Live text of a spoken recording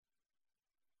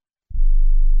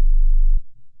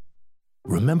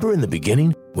Remember in the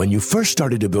beginning, when you first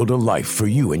started to build a life for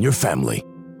you and your family,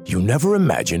 you never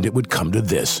imagined it would come to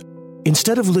this.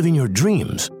 Instead of living your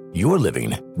dreams, you're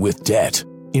living with debt.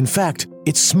 In fact,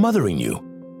 it's smothering you.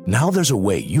 Now there's a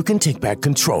way you can take back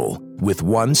control with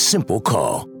one simple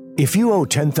call. If you owe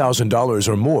 $10,000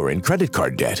 or more in credit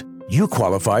card debt, you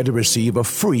qualify to receive a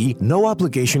free,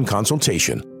 no-obligation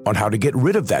consultation on how to get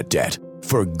rid of that debt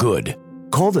for good.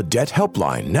 Call the Debt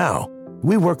Helpline now.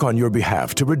 We work on your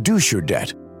behalf to reduce your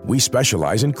debt. We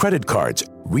specialize in credit cards,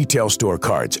 retail store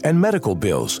cards, and medical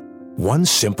bills. One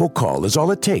simple call is all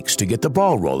it takes to get the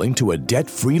ball rolling to a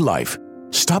debt-free life.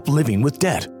 Stop living with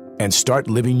debt and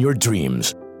start living your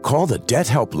dreams. Call the Debt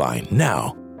Helpline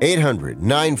now.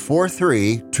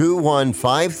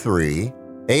 800-943-2153.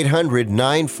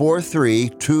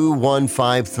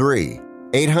 800-943-2153.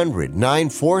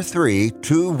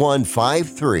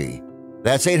 800-943-2153.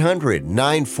 That's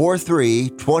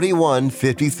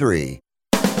 800-943-2153.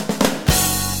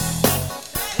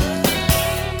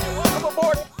 Welcome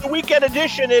aboard the weekend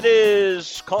edition. It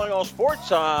is Calling All Sports,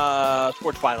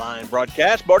 Sports Byline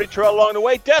broadcast. Marty Terrell along the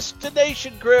way.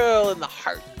 Destination Grill in the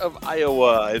heart of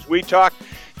Iowa. As we talk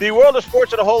the world of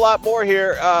sports and a whole lot more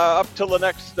here up till the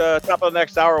next top of the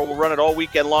next hour. We'll run it all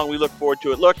weekend long. We look forward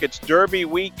to it. Look, it's Derby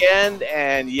weekend,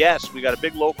 and yes, we got a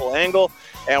big local angle,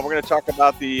 and we're going to talk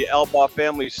about the Albaugh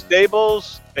family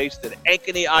stables based in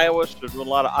Ankeny, Iowa. So we're doing a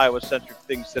lot of Iowa-centric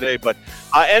things today, but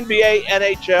NBA,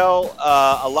 NHL,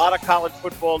 a lot of college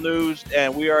football news,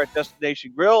 and we are at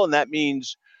Destination Grill, and that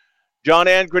means John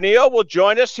Ann Granillo will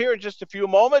join us here in just a few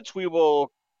moments. We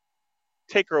will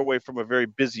take her away from a very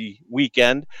busy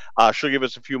weekend. She'll give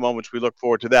us a few moments. We look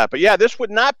forward to that. But yeah, this would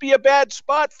not be a bad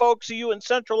spot, folks, of you in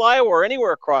central Iowa or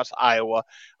anywhere across Iowa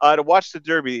to watch the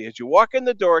Derby. As you walk in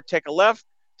the door, take a left,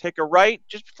 take a right.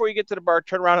 Just before you get to the bar,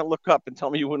 turn around and look up and tell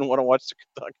me you wouldn't want to watch the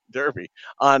Kentucky Derby.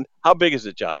 On how big is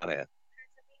it, John Ann?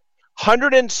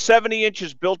 170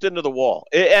 inches built into the wall.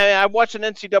 And I watched an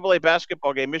NCAA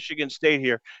basketball game, Michigan State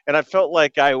here, and I felt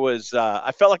like I was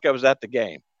at the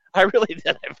game. I really did.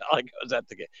 I felt like I was at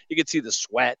the game. You could see the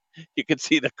sweat. You could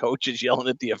see the coaches yelling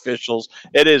at the officials.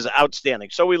 It is outstanding.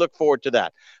 So we look forward to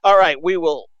that. All right, we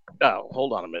will. Oh,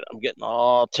 hold on a minute. I'm getting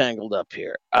all tangled up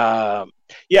here. So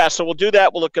we'll do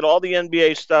that. We'll look at all the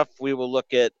NBA stuff. We will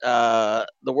look at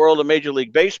the world of Major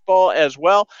League Baseball as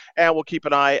well. And we'll keep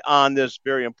an eye on this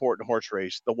very important horse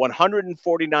race, the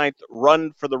 149th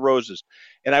Run for the Roses.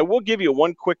 And I will give you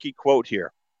one quickie quote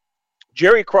here.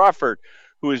 Jerry Crawford,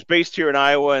 who is based here in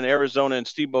Iowa and Arizona and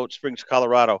Steamboat Springs,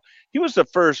 Colorado. He was the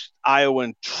first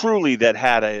Iowan truly that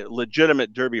had a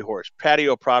legitimate Derby horse,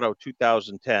 Patio Prado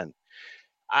 2010.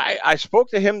 I spoke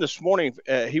to him this morning.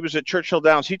 He was at Churchill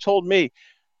Downs. He told me,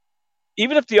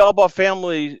 even if the Albaugh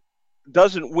family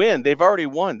doesn't win, they've already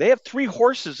won. They have 3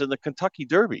 horses in the Kentucky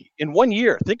Derby in 1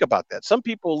 year. Think about that. Some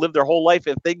people live their whole life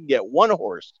if they can get 1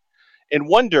 horse in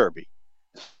 1 Derby.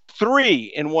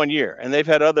 3 in 1 year, and they've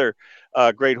had other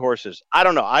great horses. I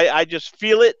don't know. I just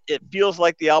feel it. It feels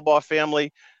like the Albaugh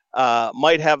family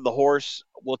might have the horse.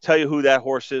 We'll tell you who that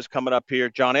horse is coming up here.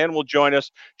 John Ann will join us.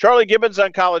 Charlie Gibbons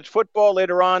on college football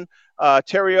later on.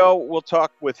 Terrio, we'll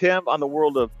talk with him on the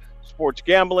world of sports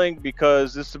gambling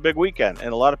because this is a big weekend,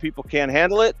 and a lot of people can't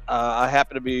handle it. I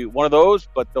happen to be one of those,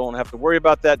 but don't have to worry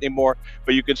about that anymore.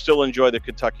 But you can still enjoy the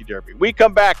Kentucky Derby. We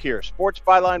come back here, Sports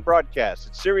Byline broadcast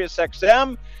at Sirius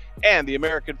XM and the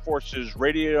American Forces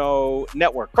Radio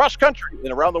Network, cross country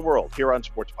and around the world, here on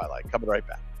Sports Byline. Coming right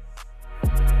back.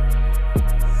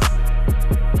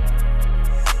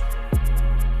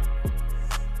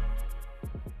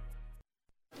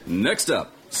 Next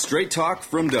up, Straight Talk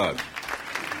from Doug.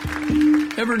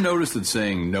 Ever notice that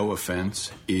saying no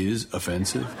offense is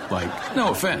offensive? Like,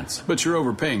 no offense, but you're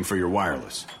overpaying for your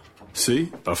wireless.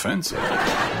 See? Offensive.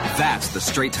 That's the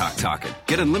Straight Talk talking.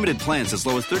 Get unlimited plans as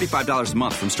low as $35 a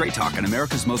month from Straight Talk on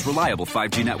America's most reliable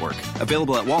 5G network.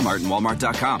 Available at Walmart and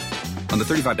Walmart.com. On the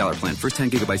 $35 plan, first 10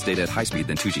 gigabytes data at high speed,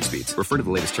 then 2G speeds. Refer to the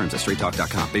latest terms at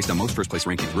straighttalk.com. Based on most first-place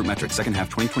rankings, root metrics, second half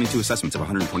 2022 assessments of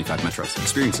 125 metros.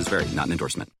 Experiences vary, not an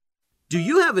endorsement. Do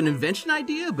you have an invention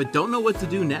idea but don't know what to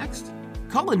do next?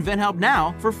 Call InventHelp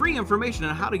now for free information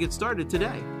on how to get started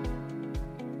today.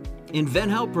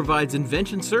 InventHelp provides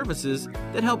invention services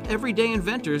that help everyday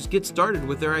inventors get started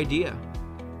with their idea.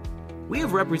 We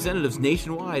have representatives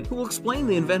nationwide who will explain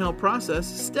the InventHelp process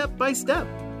step by step.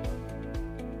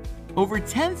 Over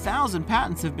 10,000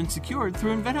 patents have been secured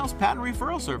through InventHelp's patent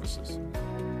referral services.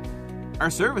 Our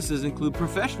services include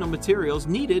professional materials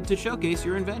needed to showcase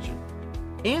your invention,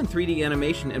 and 3D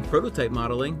animation and prototype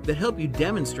modeling that help you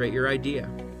demonstrate your idea.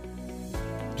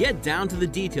 Get down to the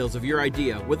details of your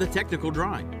idea with a technical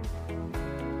drawing.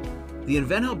 The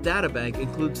InventHelp Data Bank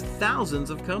includes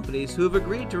thousands of companies who have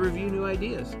agreed to review new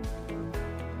ideas.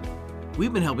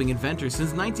 We've been helping inventors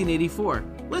since 1984.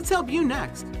 Let's help you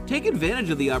next. Take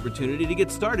advantage of the opportunity to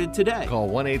get started today. Call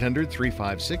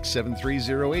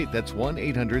 1-800-356-7308. That's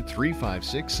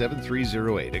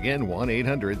 1-800-356-7308. Again,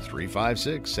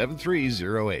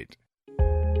 1-800-356-7308.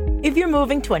 If you're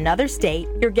moving to another state,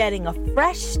 you're getting a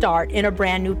fresh start in a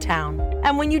brand new town.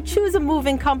 And when you choose a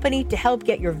moving company to help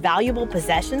get your valuable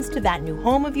possessions to that new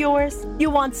home of yours,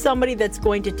 you want somebody that's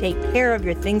going to take care of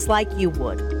your things like you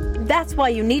would. That's why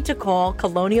you need to call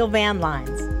Colonial Van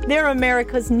Lines. They're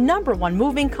America's #1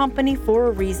 moving company for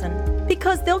a reason.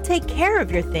 Because they'll take care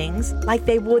of your things like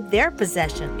they would their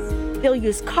possessions. They'll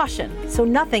use caution so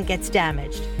nothing gets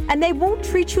damaged. And they won't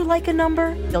treat you like a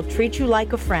number, they'll treat you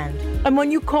like a friend. And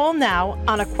when you call now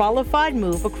on a qualified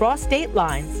move across state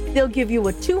lines, they'll give you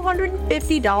a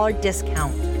 $250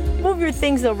 discount. Move your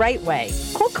things the right way.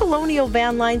 Call Colonial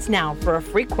Van Lines now for a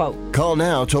free quote. Call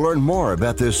now to learn more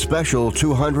about this special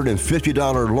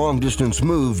 $250 long-distance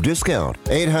move discount.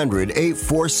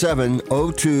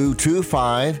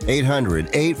 800-847-0225.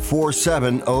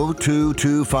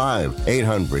 800-847-0225.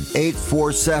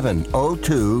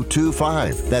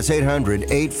 800-847-0225. That's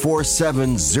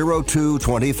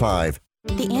 800-847-0225.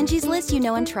 The Angie's List you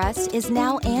know and trust is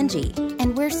now Angie,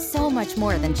 and we're so much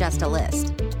more than just a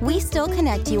list. We still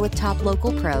connect you with top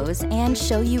local pros and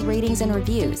show you ratings and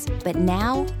reviews, but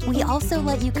now we also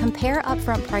let you compare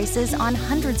upfront prices on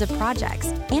hundreds of projects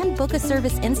and book a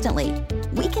service instantly.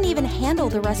 We can even handle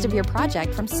the rest of your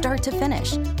project from start to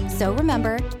finish. So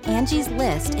remember, Angie's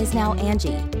List is now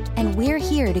Angie, and we're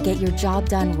here to get your job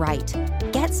done right.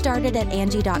 Get started at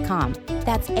Angie.com.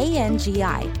 That's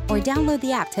ANGI, or download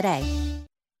the app today.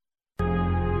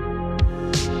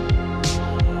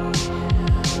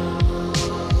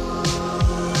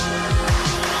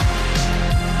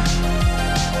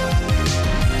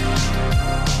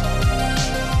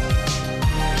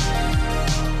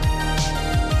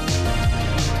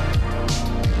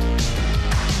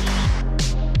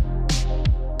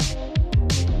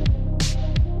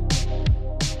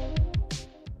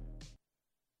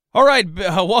 All right,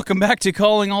 welcome back to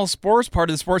Calling All Sports, part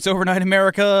of the Sports Overnight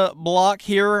America block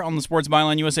here on the Sports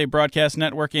Byline USA Broadcast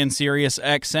Network and Sirius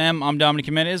XM. I'm Dominic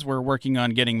Jimenez. We're working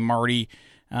on getting Marty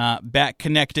back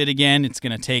connected again. It's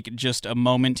going to take just a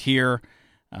moment here.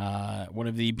 One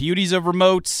of the beauties of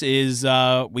remotes is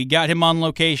we got him on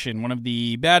location. One of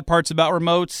the bad parts about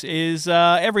remotes is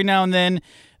every now and then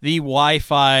the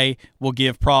Wi-Fi will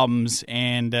give problems,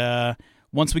 and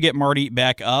once we get Marty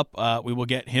back up, we will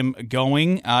get him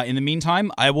going. In the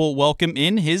meantime, I will welcome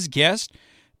in his guest,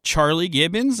 Charlie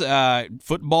Gibbons,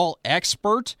 football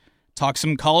expert, talk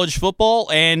some college football.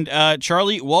 And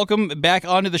Charlie, welcome back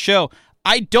onto the show.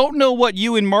 I don't know what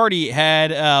you and Marty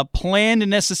had planned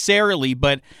necessarily,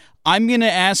 but I'm going to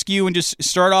ask you and just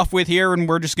start off with here, and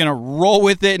we're just going to roll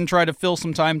with it and try to fill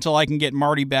some time until I can get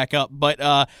Marty back up.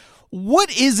 But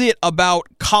what is it about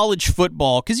college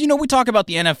football? Because, you know, we talk about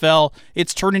the NFL,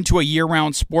 it's turned into a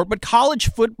year-round sport, but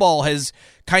college football has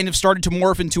kind of started to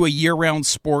morph into a year-round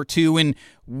sport too, and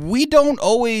we don't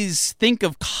always think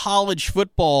of college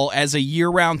football as a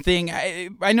year-round thing.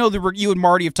 I know that you and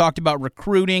Marty have talked about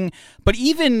recruiting, but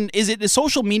even, is it a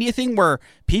social media thing where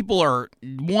people are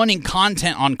wanting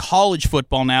content on college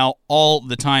football now all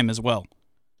the time as well?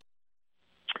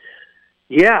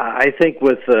 Yeah, I think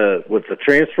with the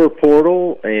transfer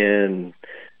portal and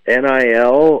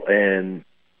NIL and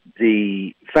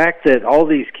the fact that all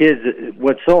these kids,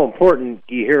 what's so important,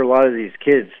 you hear a lot of these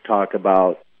kids talk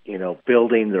about, you know,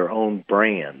 building their own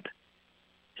brand.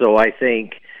 So I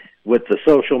think with the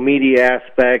social media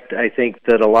aspect, I think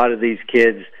that a lot of these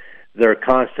kids, they're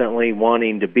constantly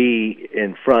wanting to be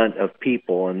in front of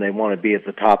people, and they want to be at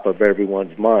the top of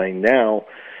everyone's mind. Now,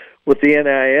 with the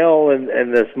NIL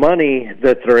and this money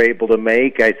that they're able to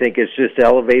make, I think it's just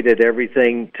elevated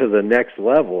everything to the next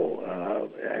level.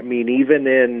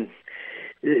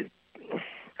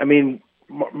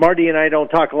 Marty and I don't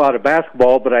talk a lot of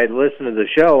basketball, but I listen to the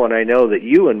show, and I know that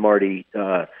you and Marty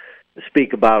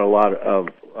speak about a lot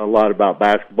about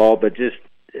basketball. But just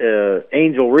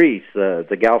Angel Reese,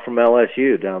 the gal from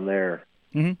LSU down there,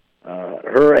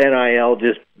 her NIL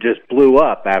just blew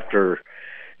up after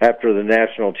the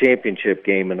national championship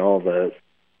game and all the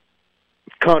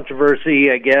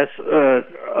controversy, I guess,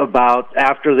 about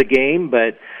after the game.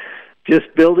 But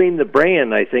just building the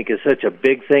brand, I think, is such a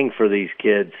big thing for these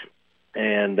kids,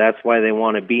 and that's why they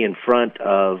want to be in front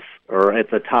of or at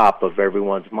the top of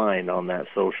everyone's mind on that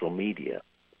social media.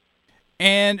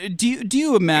 And do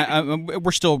you imagine,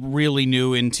 we're still really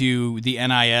new into the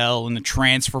NIL and the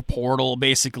transfer portal,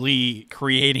 basically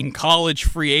creating college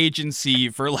free agency,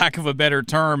 for lack of a better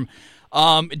term.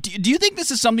 Do you think this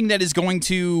is something that is going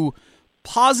to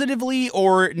positively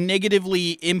or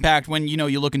negatively impact when,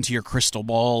 you look into your crystal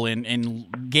ball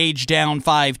and gauge down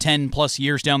 5, 10 plus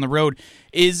years down the road?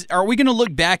 Are we going to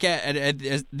look back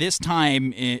at this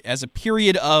time as a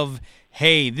period of,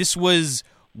 hey, this was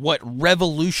what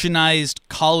revolutionized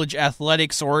college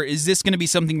athletics, or is this going to be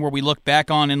something where we look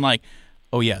back on and like,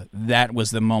 oh yeah, that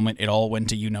was the moment it all went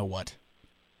to what?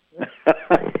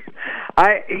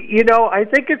 I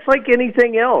think it's like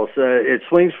anything else. It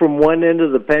swings from one end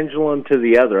of the pendulum to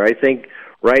the other. I think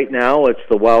right now it's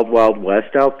the wild, wild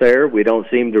west out there. We don't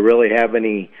seem to really have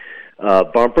any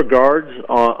bumper guards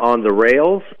on the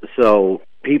rails, so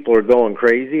people are going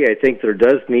crazy. I think there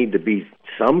does need to be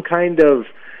some kind of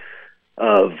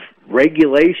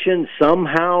regulation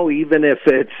somehow, even if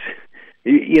it's,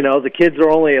 the kids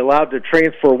are only allowed to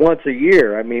transfer once a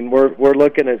year. I mean, we're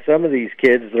looking at some of these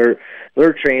kids,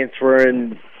 they're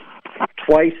transferring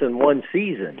twice in one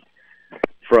season,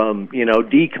 from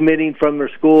decommitting from their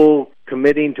school,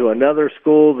 committing to another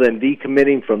school, then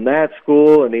decommitting from that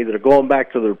school, and either going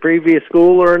back to their previous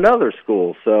school or another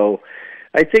school. So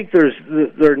I think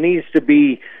there needs to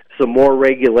be some more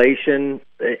regulation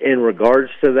in regards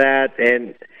to that,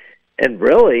 and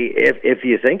really, if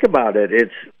you think about it,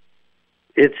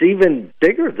 it's even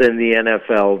bigger than the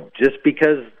NFL, just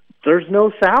because there's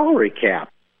no salary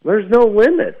cap. There's no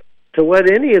limit to what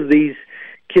any of these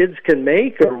kids can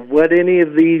make, or what any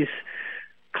of these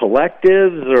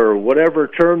collectives, or whatever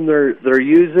term they're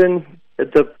using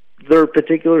at their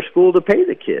particular school, to pay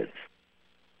the kids.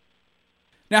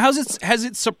 Now, has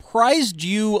it surprised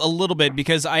you a little bit?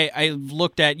 Because I've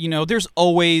looked at, there's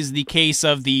always the case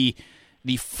of the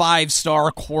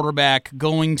 5-star quarterback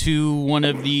going to one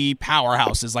of the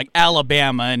powerhouses like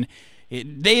Alabama, and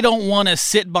they don't want to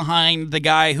sit behind the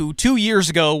guy who 2 years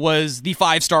ago was the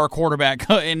 5-star quarterback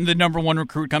and the number one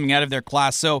recruit coming out of their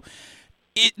class. So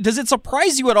does it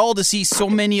surprise you at all to see so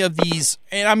many of these,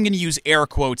 and I'm going to use air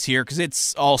quotes here because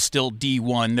it's all still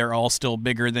D1, they're all still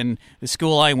bigger than the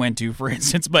school I went to, for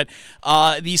instance, but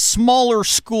these smaller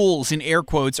schools, in air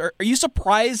quotes, are you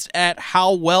surprised at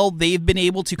how well they've been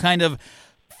able to kind of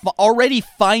already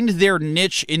find their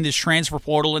niche in this transfer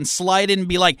portal and slide in and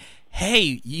be like,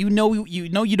 hey, you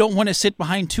don't want to sit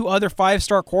behind two other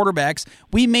 5-star quarterbacks.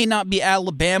 We may not be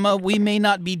Alabama, we may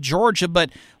not be Georgia, but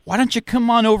why don't you come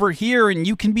on over here and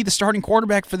you can be the starting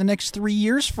quarterback for the next 3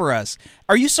 years for us?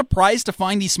 Are you surprised to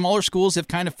find these smaller schools have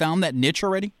kind of found that niche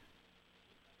already?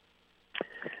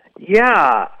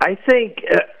 Yeah, I think,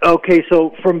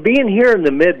 so from being here in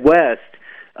the Midwest,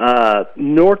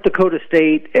 North Dakota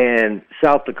State and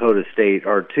South Dakota State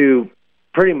are two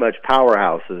pretty much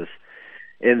powerhouses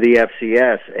in the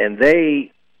FCS, and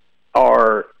they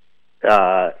are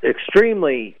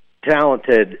extremely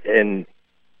talented in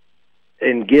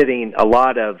getting a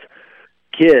lot of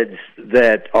kids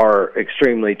that are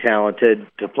extremely talented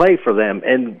to play for them.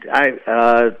 And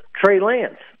Trey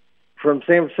Lance from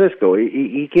San Francisco,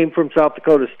 he came from South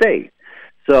Dakota State.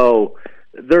 So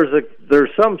there's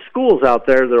some schools out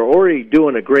there that are already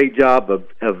doing a great job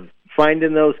of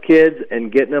finding those kids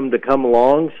and getting them to come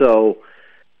along. So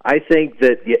I think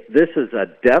that this is a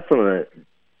definite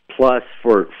plus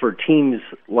for teams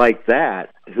like that,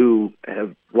 who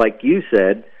have, like you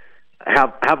said,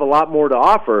 have a lot more to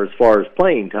offer as far as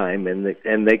playing time, and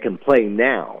they can play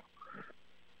now.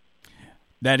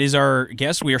 That is our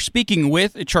guest. We are speaking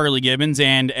with Charlie Gibbons,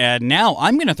 and now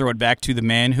I'm going to throw it back to the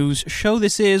man whose show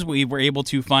this is. We were able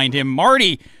to find him.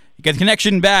 Marty, you got the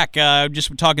connection back.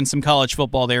 Just talking some college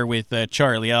football there with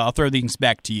Charlie. I'll throw things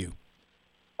back to you.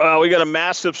 We got a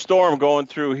massive storm going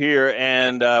through here,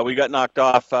 and we got knocked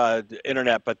off the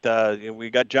internet, but we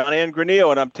got John Ann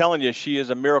Granillo, and I'm telling you, she is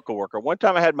a miracle worker. One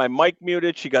time I had my mic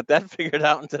muted. She got that figured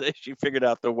out, and today she figured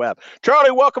out the web.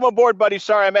 Charlie, welcome aboard, buddy.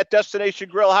 Sorry, I'm at Destination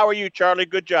Grill. How are you, Charlie?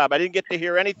 Good job. I didn't get to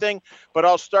hear anything, but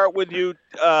I'll start with you.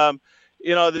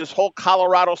 This whole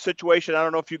Colorado situation, I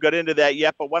don't know if you got into that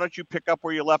yet, but why don't you pick up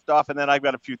where you left off, and then I've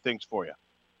got a few things for you.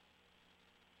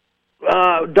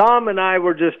 Dom and I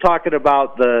were just talking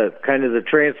about the kind of the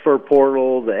transfer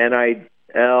portal, the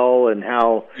NIL, and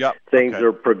how things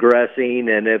are progressing,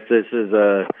 and if this is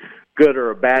a good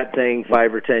or a bad thing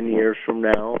 5 or 10 years from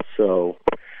now. So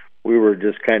we were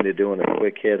just kind of doing a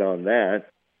quick hit on that.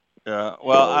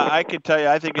 I can tell you,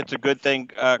 I think it's a good thing,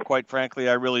 quite frankly.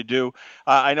 I really do.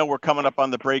 I know we're coming up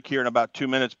on the break here in about 2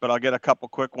 minutes, but I'll get a couple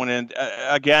quick one in.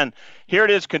 Again, here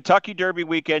it is, Kentucky Derby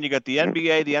weekend. You got the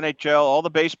NBA, the NHL, all the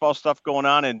baseball stuff going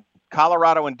on, and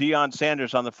Colorado and Deion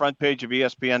Sanders on the front page of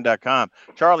ESPN.com.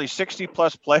 Charlie,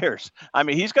 60-plus players. I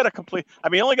mean, he's got to complete. I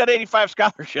mean, he only got 85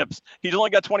 scholarships. He's only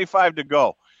got 25 to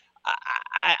go.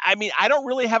 I mean, I don't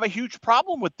really have a huge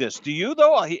problem with this. Do you,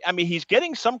 though? I mean, he's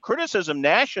getting some criticism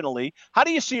nationally. How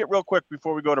do you see it real quick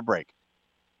before we go to break?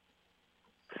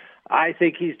 I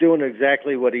think he's doing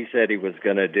exactly what he said he was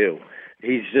going to do.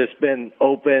 He's just been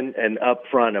open and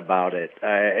upfront about it.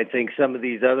 I think some of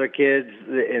these other kids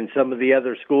in some of the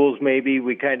other schools, maybe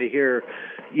we kind of hear,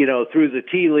 through the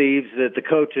tea leaves that the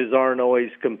coaches aren't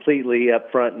always completely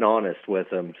upfront and honest with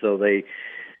them. So they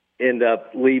end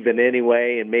up leaving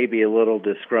anyway and maybe a little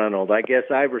disgruntled. I guess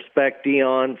I respect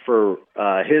Deion for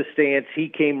his stance. He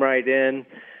came right in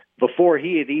before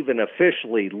he had even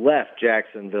officially left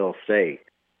Jacksonville State.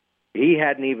 He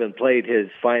hadn't even played his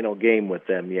final game with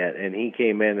them yet, and he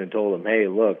came in and told them, hey,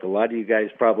 look, a lot of you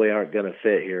guys probably aren't going to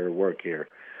fit here or work here.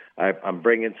 I'm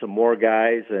bringing some more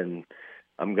guys, and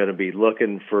I'm going to be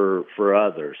looking for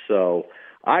others. So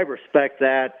I respect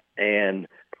that, and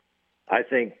I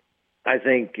think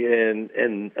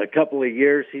in a couple of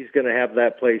years he's going to have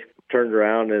that place turned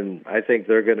around, and I think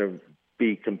they're going to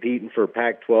be competing for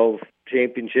Pac-12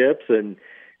 championships, and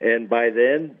by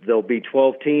then there'll be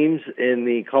 12 teams in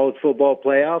the college football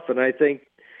playoff, and I think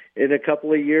in a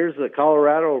couple of years that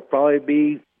Colorado will probably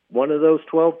be one of those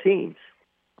 12 teams.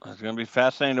 It's going to be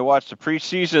fascinating to watch the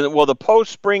preseason. Well, the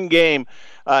post-spring game,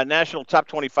 national top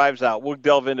 25's out. We'll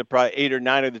delve into probably 8 or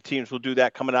 9 of the teams. We'll do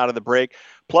that coming out of the break.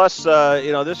 Plus,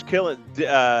 this kid,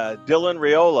 Dylan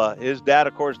Raiola, his dad,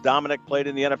 of course, Dominic, played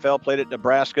in the NFL, played at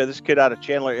Nebraska. This kid out of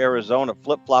Chandler, Arizona,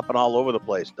 flip-flopping all over the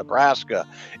place. Nebraska.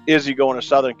 Is he going to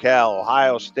Southern Cal,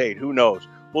 Ohio State? Who knows?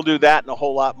 We'll do that and a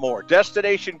whole lot more.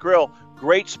 Destination Grill.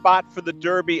 Great spot for the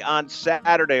Derby on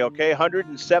Saturday, okay?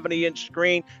 170-inch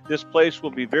screen. This place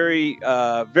will be very,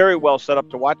 very well set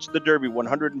up to watch the Derby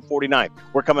 149.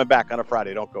 We're coming back on a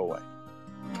Friday. Don't go away.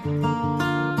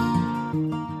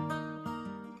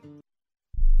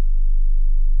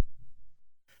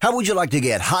 How would you like to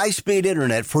get high-speed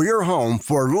internet for your home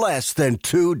for less than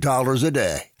 $2 a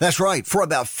day? That's right. For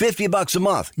about $50 a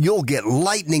month, you'll get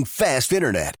lightning-fast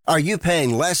internet. Are you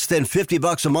paying less than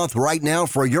 $50 a month right now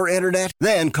for your internet?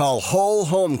 Then call Whole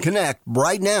Home Connect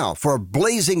right now for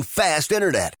blazing fast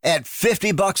internet at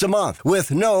 $50 a month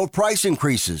with no price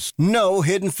increases, no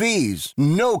hidden fees,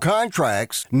 no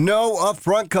contracts, no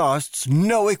upfront costs,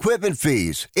 no equipment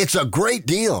fees. It's a great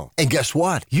deal. And guess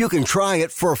what? You can try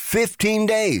it for 15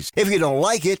 days. If you don't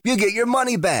like it, you get your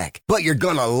money back. But you're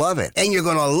going to love it, and you're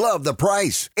going to love the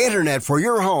price. Internet for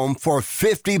your home for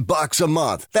 $50 a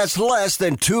month. That's less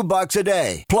than $2 a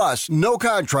day. Plus, no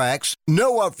contracts,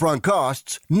 no upfront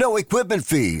costs, no equipment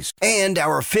fees, and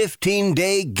our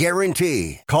 15-day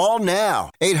guarantee. Call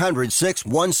now.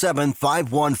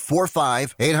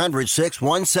 800-617-5145.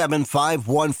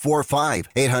 800-617-5145.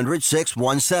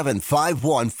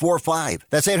 800-617-5145.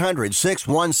 That's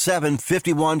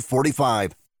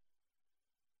 800-617-5145.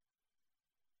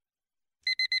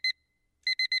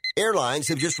 Airlines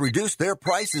have just reduced their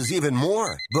prices even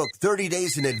more. Book 30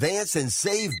 days in advance and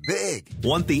save big.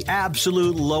 Want the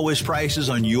absolute lowest prices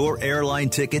on your airline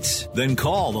tickets? Then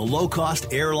call the Low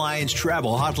Cost Airlines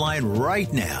Travel Hotline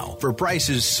right now for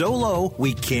prices so low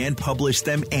we can't publish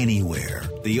them anywhere.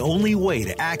 The only way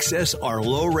to access our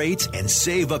low rates and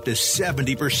save up to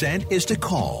 70% is to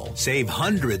call. Save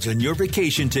hundreds on your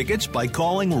vacation tickets by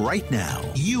calling right now.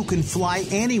 You can fly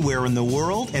anywhere in the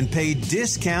world and pay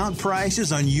discount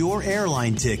prices on your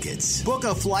airline tickets. Book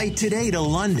a flight today to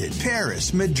London,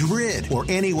 Paris, Madrid, or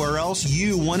anywhere else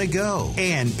you want to go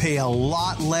and pay a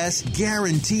lot less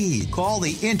guaranteed. Call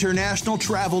the International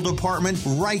Travel Department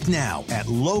right now at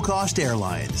Low Cost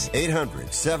Airlines.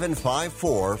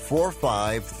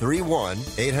 800-754-4531.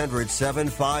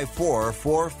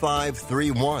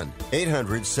 800-754-4531.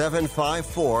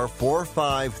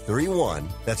 800-754-4531.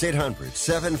 That's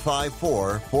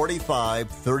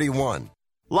 800-754-4531.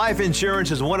 Life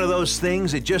insurance is one of those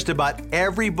things that just about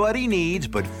everybody needs,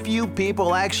 but few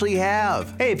people actually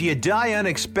have. Hey, if you die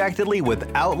unexpectedly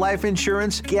without life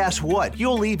insurance, guess what?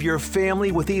 You'll leave your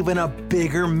family with even a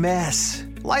bigger mess.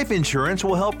 Life insurance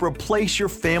will help replace your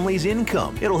family's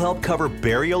income. It'll help cover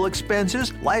burial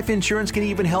expenses. Life insurance can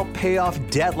even help pay off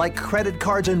debt like credit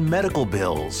cards and medical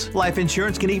bills. Life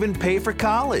insurance can even pay for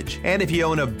college. And if you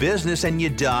own a business and you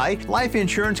die, life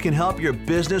insurance can help your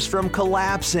business from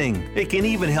collapsing. It can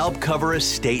even help cover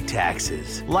estate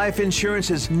taxes. Life insurance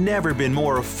has never been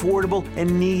more affordable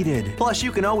and needed. Plus,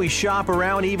 you can always shop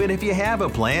around even if you have a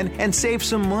plan and save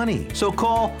some money. So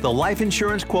call the Life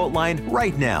Insurance Quote Line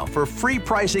right now for free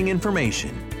pricing information.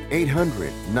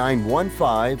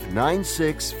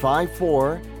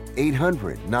 800-915-9654.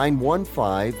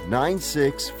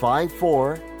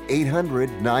 800-915-9654.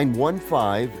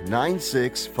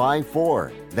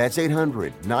 800-915-9654. That's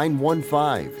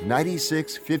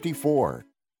 800-915-9654.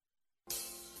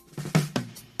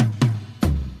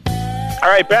 All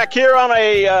right, back here on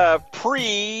a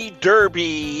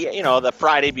pre-derby, the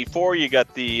Friday before. You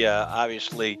got the,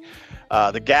 obviously,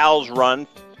 the gals run,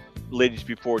 ladies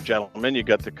before gentlemen. You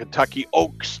got the Kentucky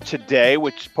Oaks today,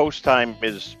 which post time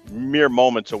is mere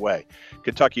moments away.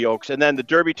 Kentucky Oaks. And then the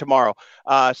Derby tomorrow.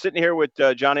 Sitting here with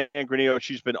Johnny Angranillo.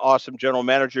 She's been awesome, general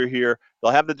manager here.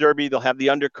 They'll have the Derby. They'll have the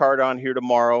undercard on here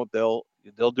tomorrow. They'll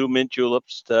do mint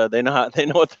juleps. They know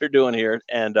what they're doing here.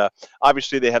 And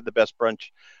obviously they have the best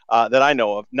brunch that I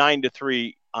know of, 9 to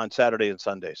 3 on Saturday and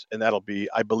Sundays. And that'll be,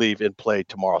 I believe, in play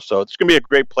tomorrow. So it's going to be a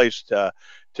great place to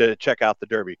check out the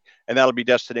Derby. And that'll be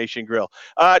Destination Grill.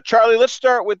 Charlie, let's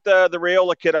start with the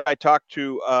Raiola kid I talked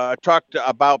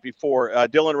about before.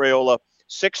 Dylan Raiola,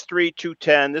 6'3",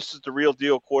 210. This is the real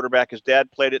deal quarterback. His dad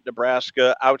played at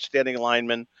Nebraska, outstanding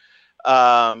lineman.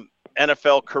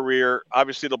 NFL career.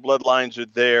 Obviously, the bloodlines are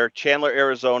there. Chandler,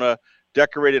 Arizona,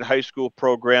 decorated high school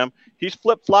program. He's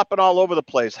flip-flopping all over the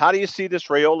place. How do you see this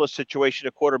Raiola situation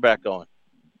at quarterback going?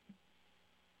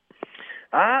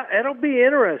 It'll be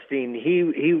interesting.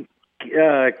 He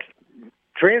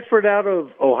transferred out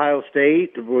of Ohio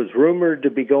State, was rumored to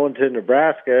be going to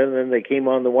Nebraska, and then they came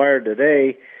on the wire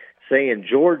today saying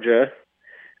Georgia.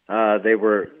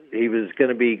 He was going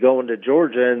to be going to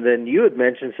Georgia, and then you had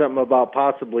mentioned something about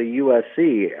possibly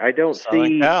USC. I don't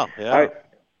see. Cal, yeah.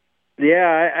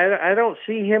 I don't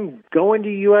see him going to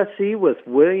USC with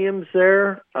Williams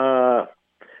there. My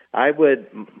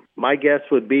guess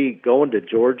would be going to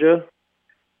Georgia.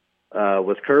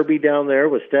 With Kirby down there,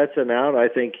 with Stetson out, I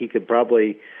think he could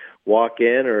probably walk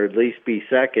in or at least be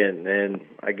second. And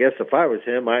I guess if I was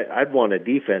him, I'd want a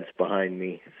defense behind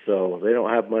me. So they don't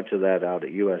have much of that out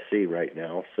at USC right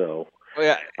now. So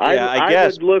I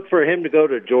guess would look for him to go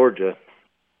to Georgia.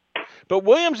 But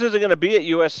Williams isn't going to be at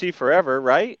USC forever,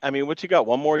 right? I mean, what's he got?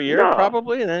 One more year,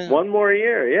 probably? And then... One more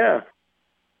year, yeah.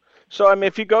 So, I mean,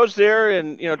 if he goes there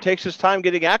and, takes his time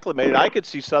getting acclimated, I could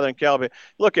see Southern Cal.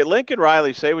 Look, at Lincoln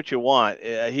Riley, say what you want.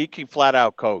 He can flat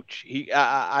out coach.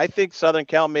 I think Southern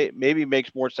Cal maybe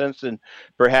makes more sense than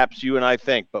perhaps you and I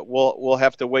think, but we'll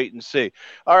have to wait and see.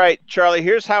 All right, Charlie,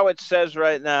 here's how it says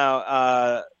right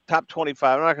now. Top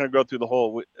 25. I'm not going to go through the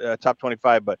whole top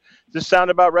 25, but does this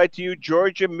sound about right to you?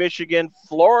 Georgia, Michigan,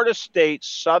 Florida State,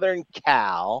 Southern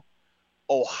Cal,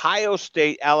 Ohio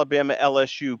State, Alabama,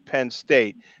 LSU, Penn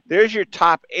State. There's your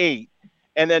top 8,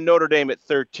 and then Notre Dame at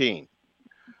 13.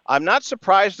 I'm not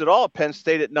surprised at all at Penn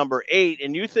State at number 8,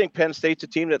 and you think Penn State's a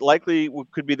team that likely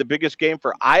could be the biggest game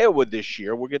for Iowa this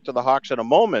year. We'll get to the Hawks in a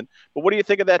moment, but what do you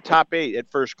think of that top 8 at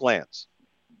first glance?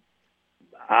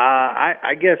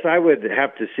 I guess I would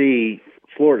have to see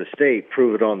Florida State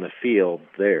prove it on the field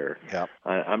there. Yeah.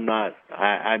 I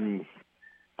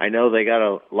know they got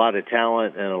a lot of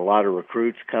talent and a lot of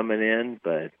recruits coming in,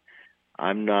 but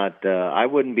I'm not. I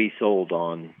wouldn't be sold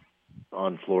on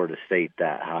Florida State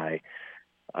that high.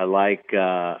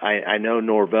 I know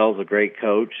Norvell's a great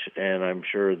coach, and I'm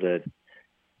sure that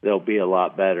they'll be a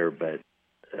lot better. But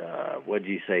what'd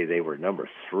you say they were number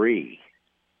 3?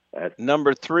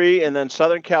 Number 3, and then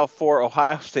Southern Cal 4,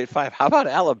 Ohio State 5. How about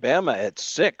Alabama at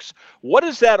 6? What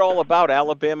is that all about,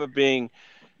 Alabama being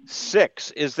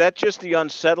 6? Is that just the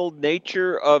unsettled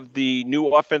nature of the new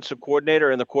offensive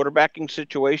coordinator and the quarterbacking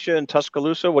situation in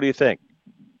Tuscaloosa? What do you think?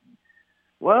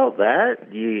 Well, I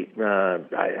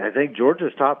think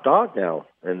Georgia's top dog now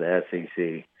in the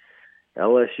SEC.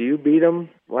 LSU beat them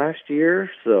last year,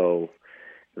 so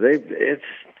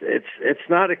it's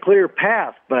not a clear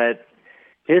path, but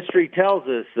history tells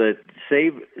us that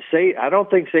I don't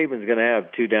think Saban's going to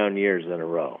have 2 down years in a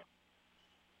row.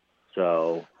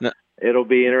 So no. It'll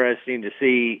be interesting to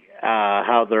see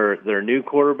how their new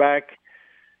quarterback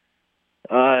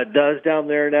does down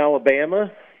there in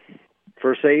Alabama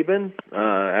for Saban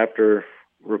after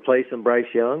replacing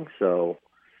Bryce Young. So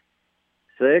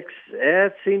 6,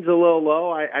 it seems a little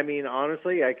low. I mean,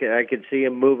 honestly, I could see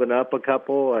him moving up a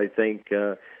couple. I think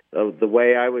the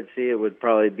way I would see it would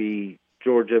probably be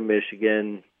Georgia,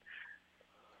 Michigan,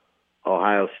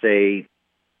 Ohio State,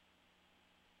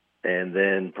 and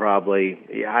then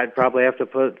I'd probably have to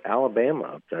put Alabama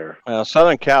up there. Well,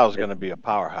 Southern Cal is going to be a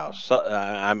powerhouse.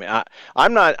 I mean,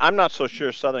 I'm not so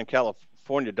sure Southern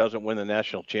California doesn't win the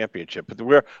national championship, but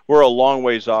we're a long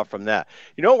ways off from that.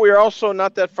 You know, we're also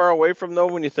not that far away from, though,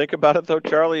 when you think about it, though,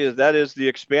 Charlie, is the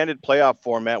expanded playoff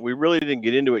format. We really didn't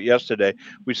get into it yesterday.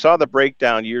 We saw the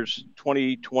breakdown years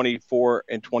 20, 24,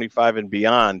 and 25 and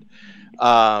beyond.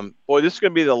 Boy, this is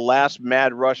going to be the last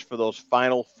mad rush for those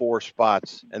final 4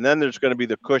 spots. And then there's going to be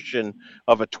the cushion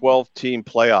of a 12-team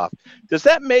playoff. Does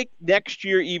that make next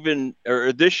year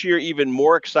or this year even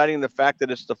more exciting, the fact that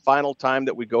it's the final time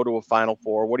that we go to a Final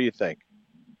Four? What do you think?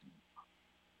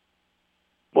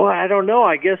 Well, I don't know.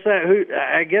 I guess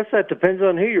that depends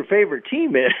on who your favorite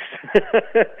team is.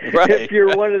 Right. If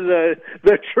you're one of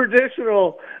the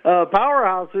traditional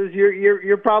powerhouses,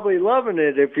 you're probably loving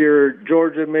it. If you're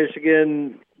Georgia,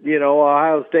 Michigan,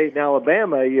 Ohio State, and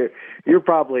Alabama, you're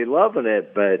probably loving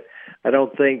it. But I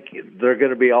don't think they're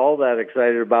going to be all that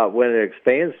excited about when it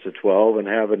expands to 12 and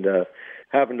having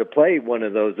to play one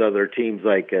of those other teams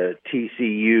like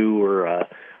TCU or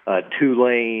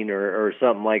Tulane or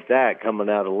something like that coming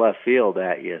out of left field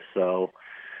at you. So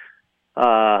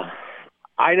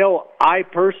I know I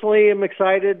personally am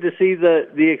excited to see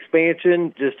the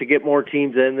expansion just to get more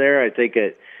teams in there. I think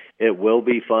it will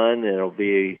be fun.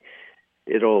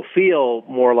 It'll feel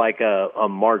more like a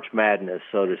March Madness,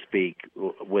 so to speak,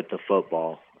 with the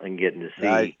football and getting to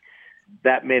see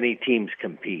that many teams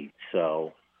compete.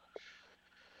 So.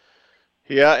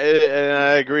 Yeah, and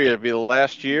I agree. It'll be the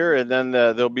last year, and then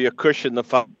there'll be a cushion the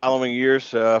following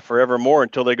years forevermore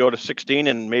until they go to 16,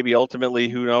 and maybe ultimately,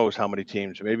 who knows how many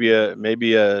teams? Maybe a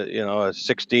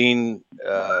 16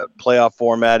 playoff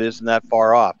format isn't that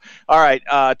far off. All right,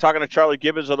 talking to Charlie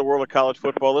Gibbons of the World of College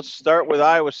Football. Let's start with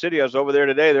Iowa City. I was over there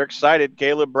today. They're excited.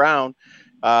 Caleb Brown.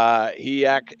 He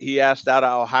asked out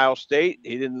of Ohio State.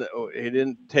 He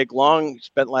didn't take long. He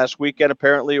spent last weekend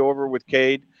apparently over with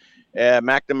Cade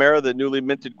McNamara, the newly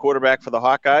minted quarterback for the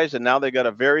Hawkeyes, and now they got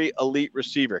a very elite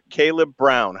receiver, Caleb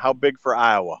Brown. How big for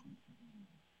Iowa?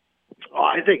 Oh,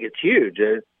 I think it's huge.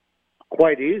 It's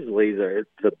quite easily the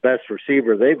best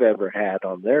receiver they've ever had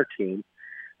on their team.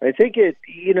 I think I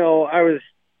was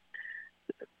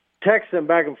texting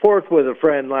back and forth with a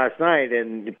friend last night,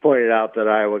 and he pointed out that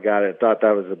Iowa got it, thought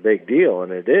that was a big deal,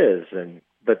 and it is.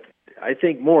 But I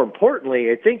think more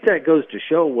importantly, I think that goes to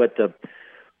show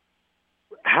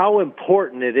how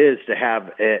important it is to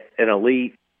have an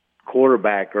elite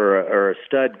quarterback or a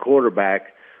stud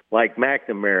quarterback like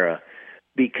McNamara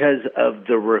because of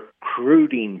the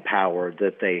recruiting power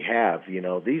that they have.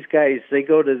 These guys, they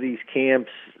go to these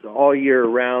camps all year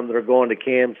round. They're going to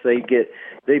camps.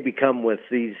 They become with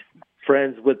these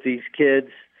friends with these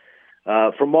kids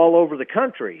from all over the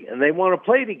country, and they want to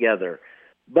play together.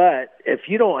 But if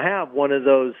you don't have one of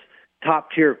those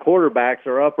top-tier quarterbacks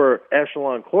or upper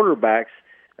echelon quarterbacks,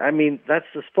 I mean, that's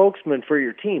the spokesman for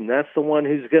your team. That's the one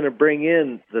who's going to bring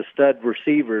in the stud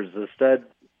receivers, the stud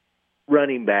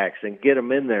running backs, and get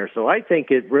them in there. So I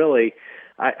think it really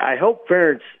 – I hope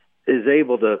Ferentz is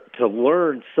able to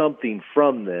learn something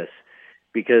from this,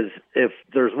 because if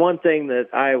there's one thing that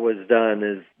Iowa's done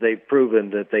is they've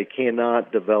proven that they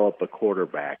cannot develop a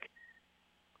quarterback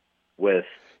with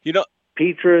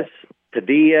Petrus,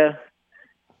 Padilla,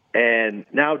 and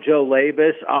now Joe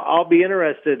Labus. I'll be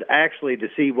interested actually to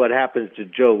see what happens to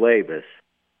Joe Labus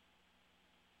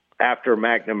after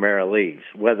McNamara leaves,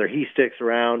 whether he sticks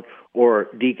around or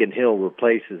Deacon Hill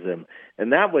replaces him.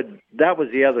 And that was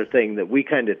the other thing that we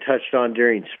kind of touched on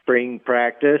during spring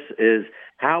practice is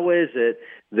how is it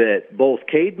that both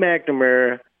Cade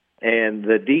McNamara and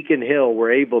the Deacon Hill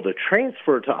were able to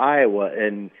transfer to Iowa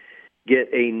and get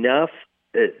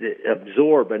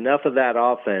absorb enough of that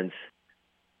offense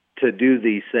to do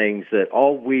these things that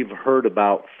all we've heard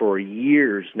about for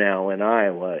years now in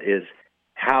Iowa is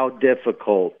how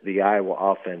difficult the Iowa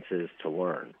offense is to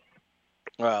learn.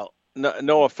 Well,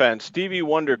 no offense. Stevie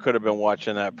Wonder could have been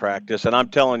watching that practice, and I'm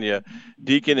telling you,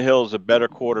 Deacon Hill's a better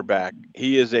quarterback.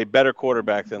 He is a better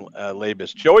quarterback than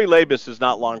Labus. Joey Labus is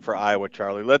not long for Iowa,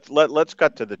 Charlie. Let's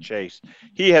cut to the chase.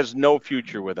 He has no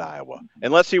future with Iowa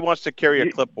unless he wants to carry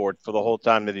a clipboard for the whole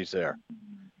time that he's there.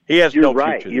 He has no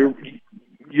future.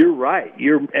 You're right.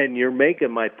 You're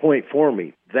making my point for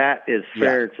me. That is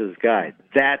Ferentz's guy.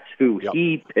 That's who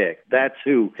he picked. That's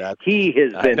who he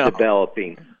has been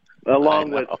developing,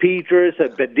 along with Petrus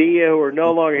and Padilla, who are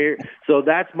no longer here. So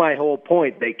that's my whole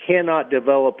point. They cannot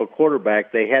develop a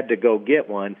quarterback. They had to go get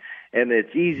one, and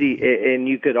it's easy. And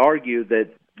you could argue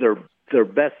that their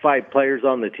best 5 players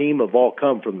on the team have all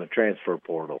come from the transfer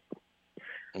portal.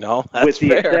 No, that's with the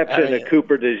fair. exception of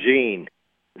Cooper DeJean.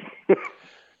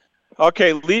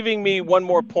 Okay, leaving me one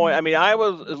more point. I mean,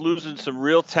 Iowa is losing some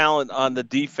real talent on the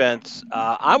defense.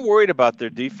 I'm worried about their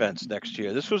defense next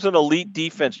year. This was an elite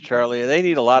defense, Charlie, and they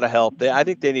need a lot of help. I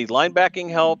think they need linebacking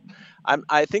help.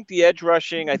 I think the edge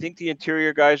rushing, I think the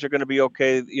interior guys are going to be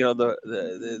okay. You know,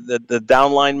 the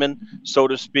down linemen, so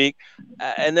to speak.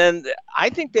 And then I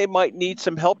think they might need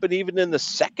some help, and even in the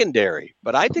secondary.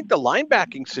 But I think the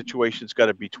linebacking situation's got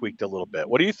to be tweaked a little bit.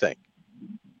 What do you think?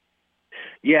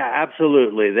 Yeah,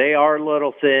 absolutely. They are a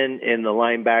little thin in the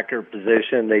linebacker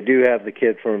position. They do have the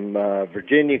kid from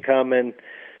Virginia coming,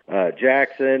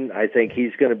 Jackson. I think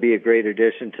he's going to be a great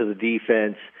addition to the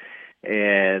defense.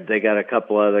 And they got a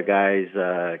couple other guys,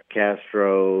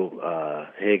 Castro,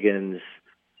 Higgins.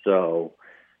 So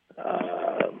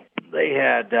they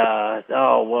had,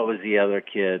 what was the other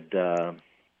kid? Can't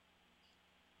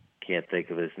think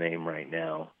of his name right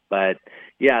now. But,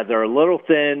 yeah, they're a little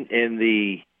thin in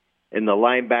the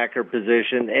linebacker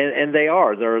position, and they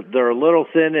are. They're a little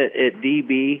thin at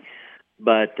DB,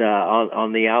 but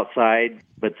on the outside.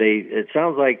 But it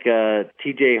sounds like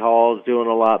T.J. Hall's doing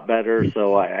a lot better,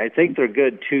 so I think they're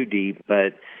good too deep.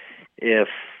 But if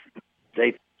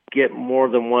they get more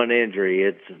than one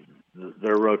injury,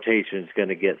 their rotation's going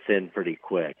to get thin pretty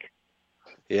quick.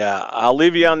 Yeah, I'll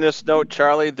leave you on this note,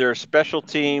 Charlie. Their special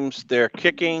teams, their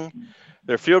kicking,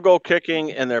 their field goal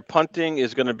kicking, and their punting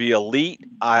is going to be elite.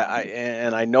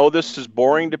 I know this is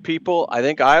boring to people. I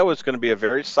think Iowa's going to be a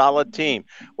very solid team.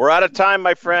 We're out of time,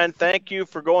 my friend. Thank you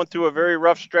for going through a very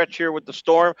rough stretch here with the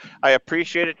storm. I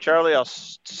appreciate it, Charlie. I'll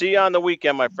see you on the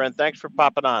weekend, my friend. Thanks for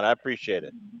popping on. I appreciate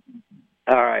it.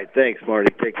 All right. Thanks,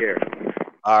 Marty. Take care.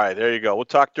 All right, there you go. We'll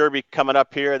talk Derby coming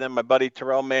up here. Then my buddy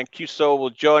Terrell Mancuso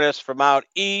will join us from out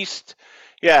east.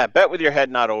 Yeah, bet with your head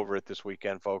not over it this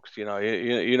weekend, folks. You know,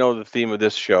 you know the theme of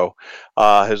this show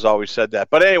has always said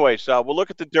that. But anyways, we'll look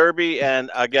at the Derby.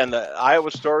 And, again, the Iowa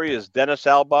story is Dennis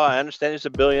Alba. I understand he's a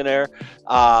billionaire.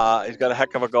 He's got a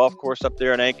heck of a golf course up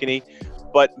there in Ankeny.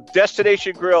 But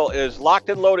Destination Grill is locked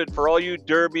and loaded for all you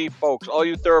Derby folks, all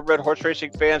you thoroughbred horse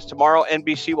racing fans. Tomorrow,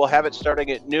 NBC will have it starting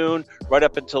at noon, right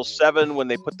up until 7 when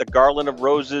they put the garland of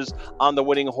roses on the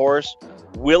winning horse.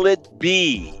 Will it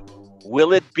be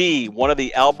one of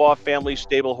the Albaugh family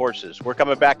stable horses? We're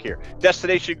coming back here.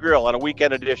 Destination Grill on a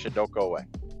weekend edition. Don't go away.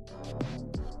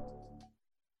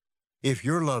 If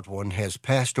your loved one has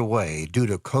passed away due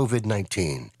to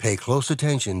COVID-19, pay close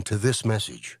attention to this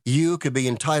message. You could be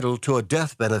entitled to a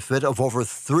death benefit of over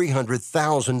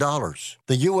 $300,000.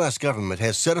 The U.S. government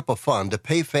has set up a fund to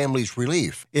pay families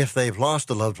relief if they've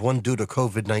lost a loved one due to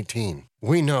COVID-19.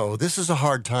 We know this is a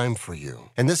hard time for you,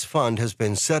 and this fund has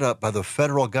been set up by the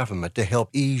federal government to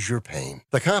help ease your pain.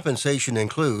 The compensation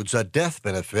includes a death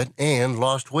benefit and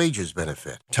lost wages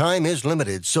benefit. Time is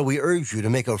limited, so we urge you to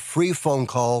make a free phone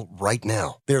call right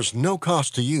now. There's no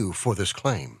cost to you for this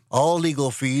claim. All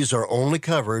legal fees are only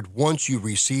covered once you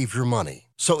receive your money.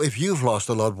 So if you've lost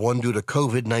a loved one due to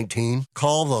COVID-19,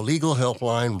 call the legal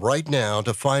helpline right now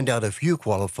to find out if you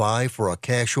qualify for a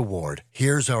cash award.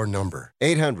 Here's our number: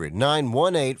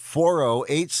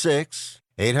 800-918-4086.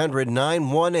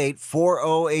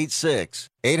 800-918-4086.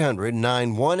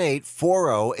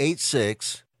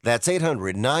 800-918-4086. That's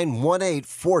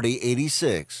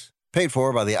 800-918-4086. Paid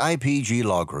for by the IPG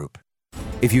Law Group.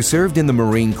 If you served in the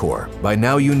Marine Corps, by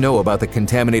now you know about the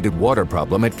contaminated water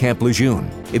problem at Camp Lejeune.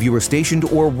 If you were stationed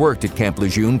or worked at Camp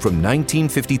Lejeune from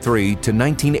 1953 to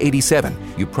 1987,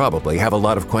 you probably have a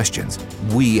lot of questions.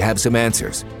 We have some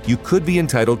answers. You could be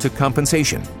entitled to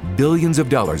compensation. Billions of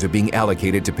dollars are being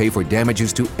allocated to pay for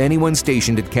damages to anyone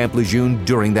stationed at Camp Lejeune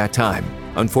during that time.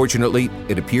 Unfortunately,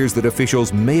 it appears that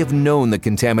officials may have known the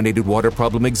contaminated water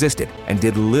problem existed and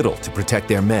did little to protect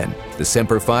their men. The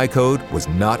Semper Fi code was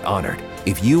not honored.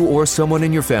 If you or someone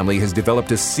in your family has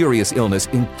developed a serious illness,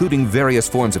 including various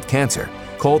forms of cancer,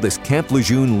 call this Camp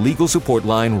Lejeune legal support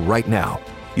line right now.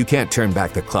 You can't turn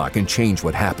back the clock and change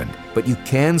what happened, but you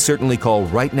can certainly call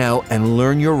right now and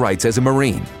learn your rights as a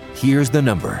Marine. Here's the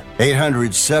number: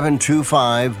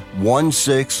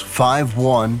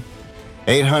 800-725-1651.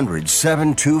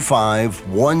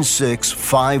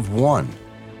 800-725-1651.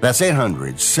 That's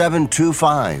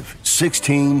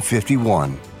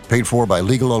 800-725-1651. Paid for by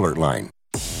Legal Alert Line.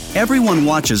 Everyone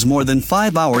watches more than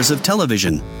 5 hours of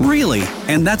television. Really?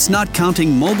 And that's not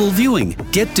counting mobile viewing.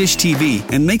 Get Dish TV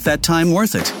and make that time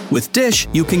worth it. With Dish,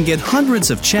 you can get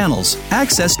hundreds of channels,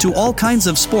 access to all kinds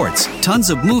of sports, tons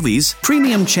of movies,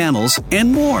 premium channels, and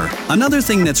more. Another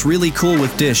thing that's really cool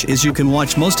with Dish is you can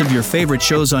watch most of your favorite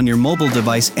shows on your mobile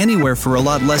device anywhere for a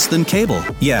lot less than cable.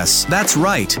 Yes, that's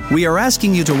right. We are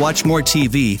asking you to watch more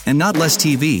TV and not less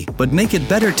TV, but make it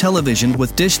better television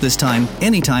with Dish this time,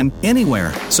 anytime,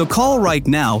 anywhere. So So call right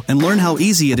now and learn how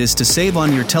easy it is to save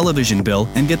on your television bill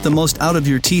and get the most out of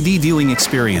your TV viewing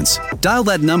experience. Dial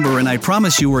that number and I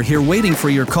promise you we're here waiting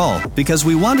for your call because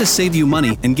we want to save you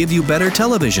money and give you better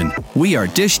television. We are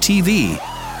Dish TV.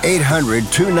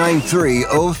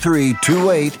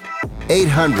 800-293-0328.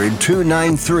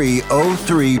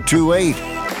 800-293-0328.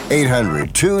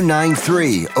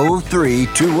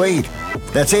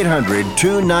 800-293-0328. That's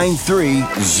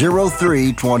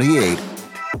 800-293-0328.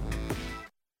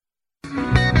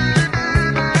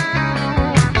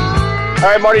 All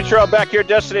right, Marty Terrell back here,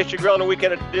 Destination Grill in the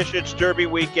Weekend Edition. It's Derby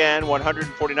Weekend,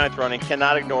 149th running.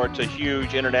 Cannot ignore it. It's a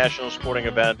huge international sporting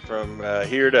event from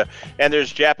here to, and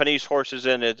there's Japanese horses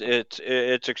in it.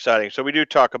 It's exciting. So we do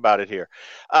talk about it here.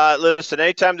 Listen,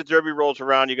 anytime the Derby rolls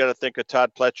around, you got to think of Todd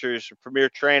Pletcher, who's a premier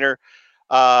trainer.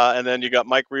 And then you got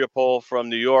Mike Riopole from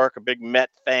New York, a big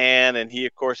Met fan, and he,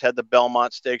 of course, had the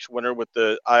Belmont Stakes winner with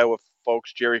the Iowa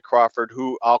folks, Jerry Crawford,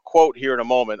 who I'll quote here in a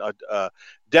moment, a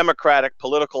Democratic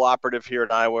political operative here in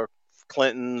Iowa,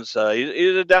 Clinton's.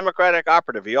 He's a Democratic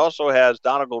operative. He also has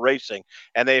Donegal Racing,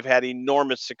 and they've had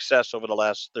enormous success over the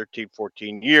last 13,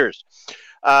 14 years.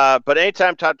 But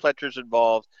anytime Todd Pletcher's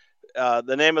involved,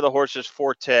 the name of the horse is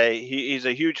Forte. He's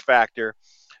a huge factor.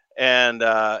 And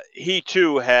he,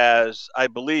 too, has, I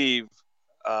believe,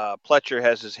 Pletcher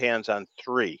has his hands on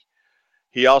 3.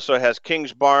 He also has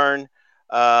King's Barn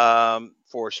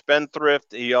for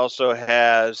Spendthrift. He also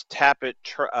has Tappet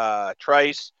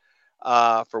Trice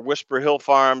for Whisper Hill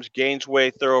Farms,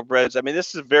 Gainesway Thoroughbreds. I mean,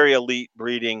 this is very elite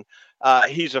breeding.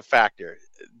 He's a factor.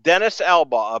 Dennis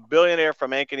Alba, a billionaire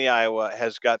from Ankeny, Iowa,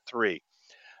 has got 3.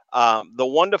 The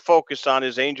one to focus on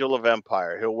is Angel of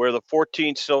Empire. He'll wear the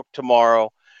 14 silk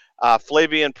tomorrow.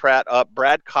 Flavian Pratt up.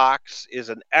 Brad Cox is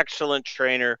an excellent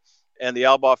trainer, and the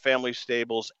Albaugh family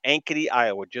stables, Ankeny,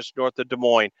 Iowa, just north of Des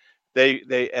Moines. They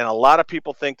and a lot of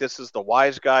people think this is the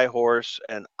wise guy horse,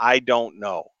 and I don't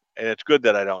know. And it's good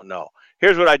that I don't know.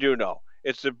 Here's what I do know.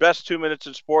 It's the best 2 minutes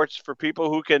in sports for people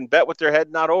who can bet with their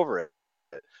head not over it.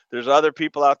 There's other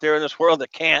people out there in this world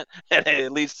that can't, and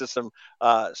it leads to some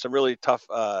really tough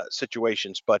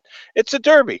situations. But it's a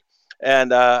Derby.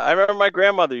 And I remember my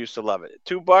grandmother used to love it.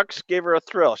 $2 gave her a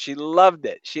thrill. She loved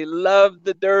it. She loved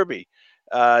the Derby.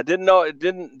 Didn't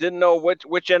know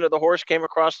which end of the horse came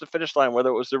across the finish line, whether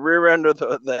it was the rear end or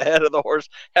the head of the horse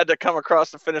had to come across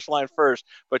the finish line first.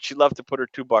 But she loved to put her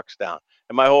 $2 down.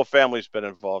 And my whole family's been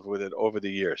involved with it over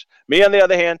the years. Me, on the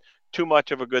other hand, too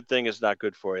much of a good thing is not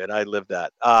good for you, and I live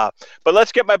that. But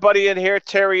let's get my buddy in here,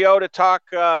 Terry O, to talk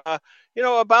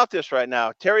about this right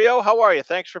now. Terry O, how are you?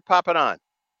 Thanks for popping on.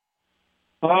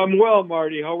 I'm well,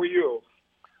 Marty. How are you?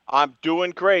 I'm doing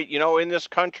great. In this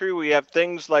country, we have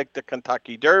things like the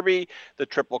Kentucky Derby, the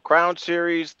Triple Crown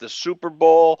Series, the Super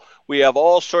Bowl. We have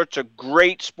all sorts of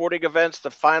great sporting events,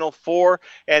 the Final Four.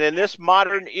 And in this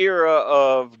modern era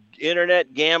of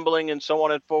internet gambling and so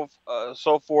on and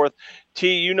so forth,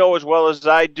 T, you know as well as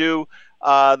I do,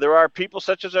 there are people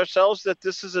such as ourselves that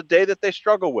this is a day that they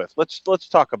struggle with. Let's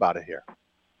talk about it here.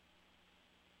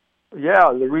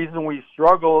 Yeah, the reason we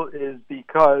struggle is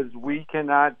because we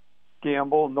cannot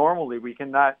gamble normally. We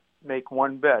cannot make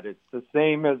one bet. It's the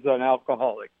same as an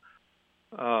alcoholic.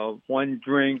 One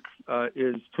drink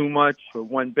is too much, or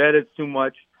one bet is too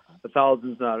much.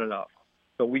 1,000's not enough.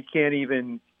 So we can't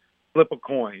even flip a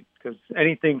coin because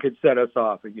anything could set us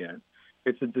off again.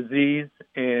 It's a disease,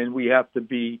 and we have to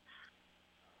be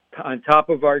on top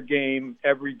of our game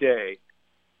every day.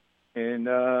 And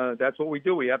that's what we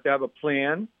do. We have to have a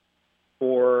plan.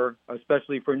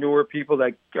 Especially for newer people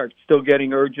that are still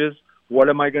getting urges. What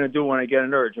am I going to do when I get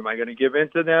an urge? Am I going to give in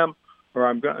to them, or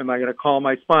am I going to call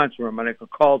my sponsor? Am I going to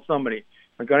call somebody?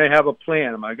 Am I going to have a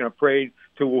plan? Am I going to pray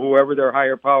to whoever their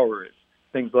higher power is?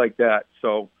 Things like that.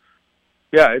 So,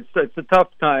 yeah, it's a tough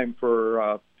time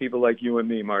for people like you and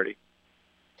me, Marty.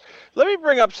 Let me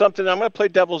bring up something. I'm going to play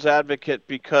devil's advocate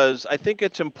because I think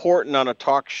it's important on a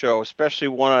talk show, especially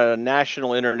one on a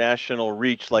national, international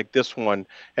reach like this one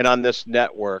and on this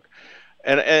network.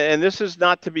 And this is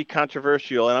not to be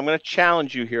controversial, and I'm going to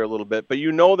challenge you here a little bit, but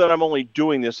you know that I'm only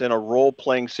doing this in a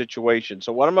role-playing situation.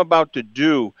 So what I'm about to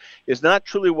do is not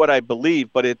truly what I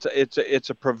believe, but it's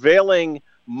a prevailing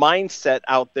mindset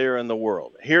out there in the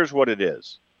world. Here's what it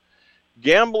is.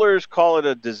 Gamblers call it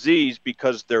a disease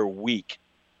because they're weak.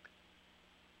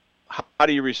 How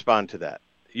do you respond to that?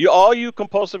 All you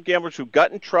compulsive gamblers who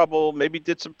got in trouble, maybe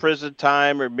did some prison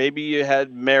time, or maybe you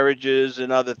had marriages and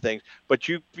other things, but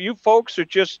you folks are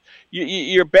just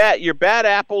you're bad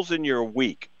apples and you're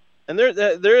weak. And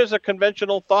there is a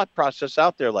conventional thought process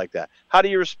out there like that. How do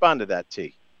you respond to that,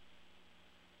 T?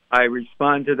 I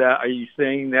respond to that. Are you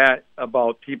saying that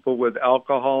about people with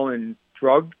alcohol and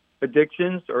drug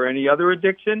addictions or any other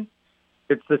addiction,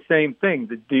 it's the same thing.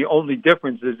 The only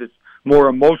difference is it's more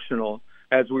emotional,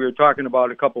 as we were talking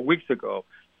about a couple weeks ago.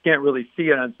 You can't really see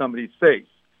it on somebody's face.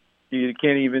 You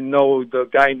can't even know the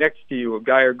guy next to you, a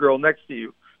guy or girl next to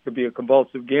you, could be a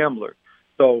compulsive gambler.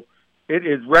 So it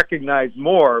is recognized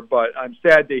more, but I'm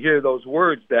sad to hear those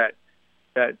words that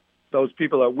those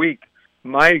people are weak.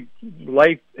 My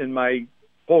life and my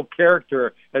whole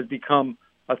character has become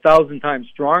 1,000 times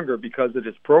stronger because of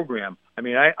this program. I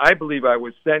mean, I believe I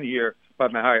was sent here by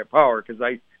my higher power because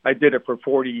I did it for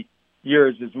 40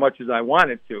 years as much as I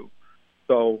wanted to.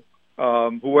 So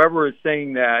whoever is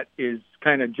saying that is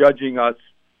kind of judging us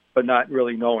but not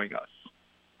really knowing us.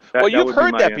 Well, you've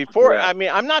heard that before. I mean,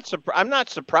 I'm not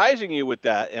surprising you with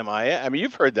that, am I? I mean,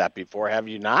 you've heard that before, have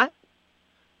you not?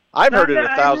 I've heard it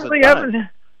 1,000 times.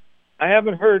 I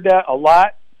haven't heard that a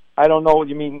lot. I don't know what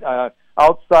you mean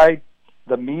outside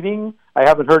the meeting. I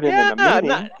haven't heard it in the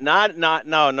meeting.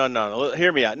 No.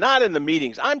 Hear me out. Not in the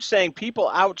meetings. I'm saying people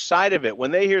outside of it,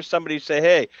 when they hear somebody say,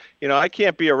 hey, I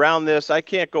can't be around this. I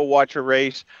can't go watch a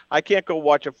race. I can't go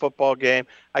watch a football game.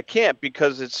 I can't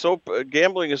because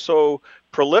gambling is so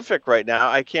prolific right now.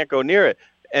 I can't go near it.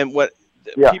 And what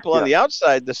people on the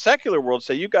outside, the secular world,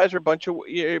 say, you guys are a bunch of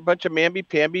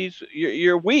mamby-pambies.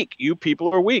 You're weak. You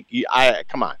people are weak.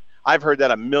 Come on. I've heard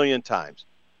that a million times.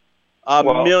 A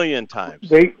million times.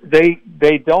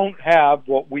 They don't have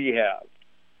what we have,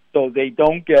 so they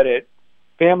don't get it.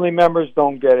 Family members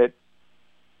don't get it.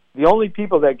 The only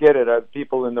people that get it are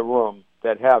people in the room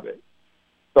that have it.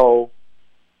 So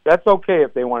that's okay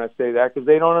if they want to say that because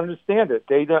they don't understand it.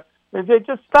 They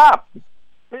just stop.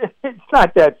 It's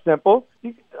not that simple.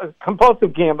 A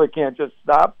compulsive gambler can't just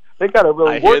stop. They got to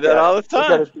really work. I hear that all the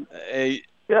time.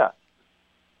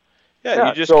 Yeah,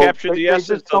 you just captured the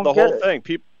essence of the whole thing.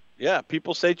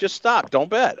 People say just stop, don't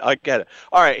bet. I get it.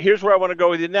 All right, here's where I want to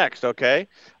go with you next, okay?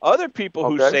 Other people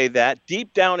who say that,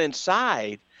 deep down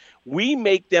inside, we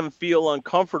make them feel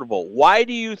uncomfortable. Why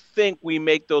do you think we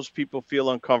make those people feel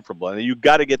uncomfortable? And you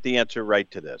got to get the answer right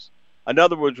to this. In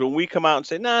other words, when we come out and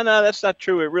say, no, that's not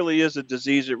true. It really is a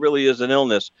disease. It really is an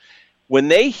illness. When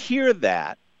they hear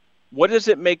that, what does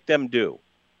it make them do?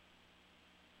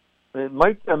 It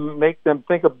might make them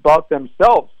think about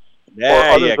themselves or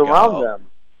others around them.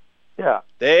 Yeah.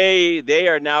 They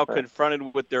are now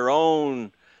confronted with their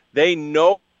own. They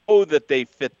know that they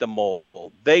fit the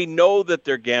mold. They know that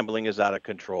their gambling is out of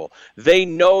control. They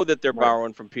know that they're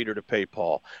borrowing from Peter to pay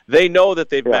Paul. They know that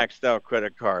they've maxed out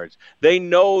credit cards. They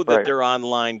know that they're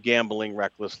online gambling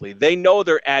recklessly. They know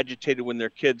they're agitated when their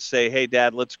kids say, hey,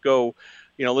 Dad, let's go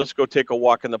take a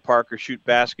walk in the park or shoot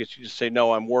baskets. You just say,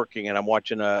 no, I'm working and I'm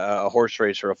watching a horse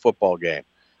race or a football game.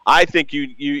 I think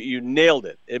you nailed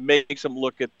it. It makes them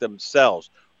look at themselves.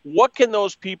 What can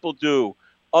those people do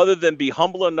other than be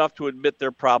humble enough to admit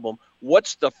their problem?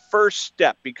 What's the first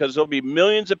step? Because there'll be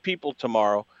millions of people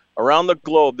tomorrow around the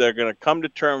globe that are going to come to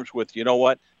terms with, you know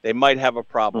what, they might have a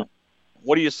problem.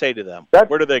 What do you say to them?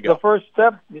 Where do they go? The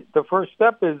first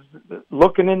step is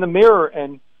looking in the mirror,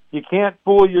 and you can't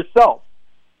fool yourself.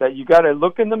 That you got to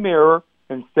look in the mirror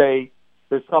and say,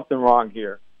 there's something wrong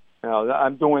here.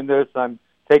 I'm doing this. I'm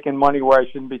taking money where I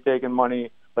shouldn't be taking money,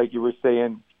 like you were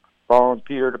saying, borrowing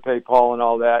Peter to pay Paul and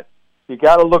all that. You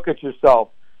got to look at yourself,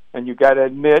 and you got to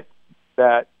admit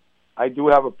that I do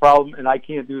have a problem, and I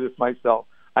can't do this myself.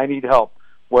 I need help,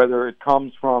 whether it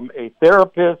comes from a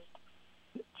therapist,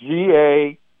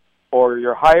 GA, or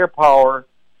your higher power,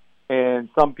 and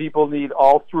some people need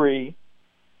all three.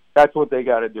 That's what they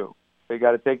got to do. They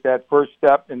got to take that first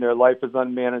step, and their life is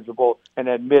unmanageable, and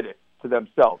admit it to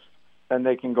themselves. Then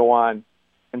they can go on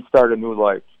and start a new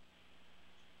life.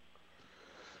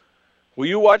 Will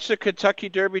you watch the Kentucky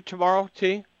Derby tomorrow,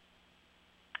 T?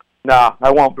 Nah,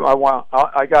 I won't.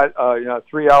 I got a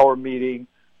 3-hour meeting,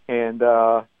 and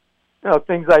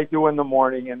things I do in the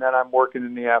morning, and then I'm working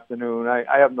in the afternoon.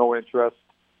 I have no interest.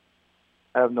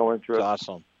 That's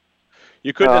awesome.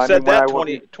 You couldn't have said that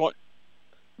 20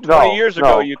 years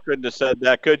ago. You couldn't have said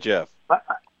that, could you?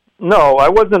 No, I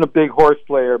wasn't a big horse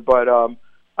player, but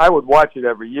I would watch it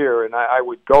every year, and I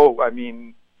would go. I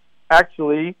mean,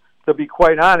 actually, to be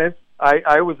quite honest,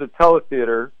 I was a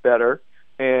teletheater bettor,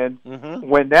 and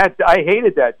when I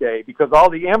hated that day because all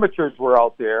the amateurs were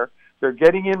out there. They're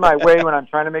getting in my way when I'm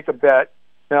trying to make a bet.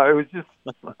 It was just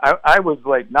I was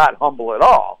like not humble at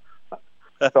all.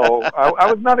 So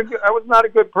I was not a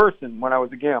good person when I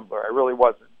was a gambler. I really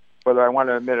wasn't, whether I want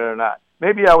to admit it or not.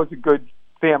 Maybe I was a good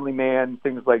family man,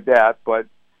 things like that, but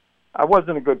I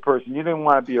wasn't a good person. You didn't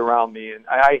want to be around me, and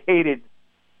I hated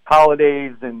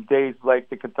holidays and days like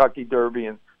the Kentucky Derby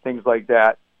and things like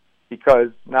that.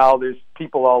 because now there's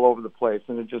people all over the place,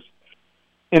 and it just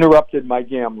interrupted my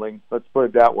gambling. Let's put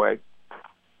it that way.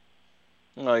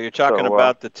 Well, you're talking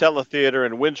about the Teletheater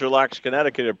in Windsor Locks,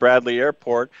 Connecticut at Bradley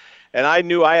Airport. And I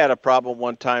knew I had a problem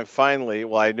one time finally.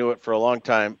 Well, I knew it for a long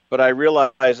time. But I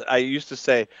realized I used to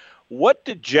say, what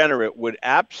degenerate would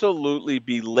absolutely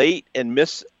be late and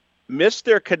miss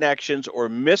their connections or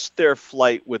miss their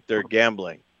flight with their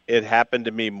gambling? It happened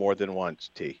to me more than once,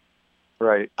 T.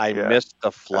 Right. I missed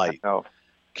the flight. No.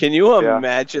 Can you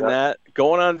imagine that?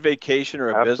 Going on vacation or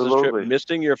a business trip,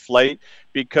 missing your flight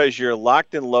because you're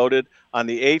locked and loaded on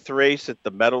the 8th race at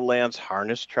the Meadowlands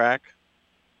harness track?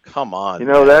 Come on. You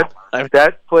know,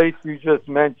 that place you just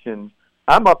mentioned,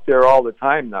 I'm up there all the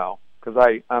time now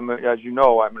because I'm, as you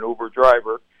know, I'm an Uber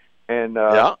driver. And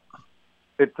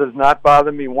it does not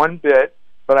bother me one bit.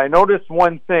 But I noticed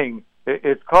one thing.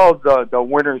 It's called the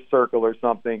Winner's Circle or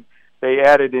something. They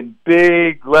added in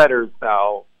big letters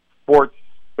now, sports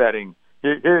betting.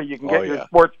 Here, you can get your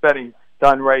sports betting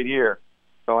done right here.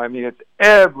 So, I mean, it's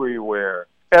everywhere.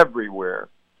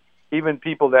 Even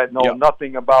people that know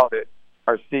nothing about it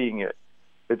are seeing it.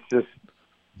 It's just,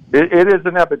 it is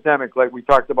an epidemic like we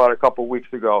talked about a couple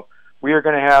weeks ago. We are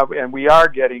going to have, and we are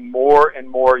getting more and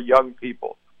more young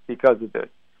people because of this.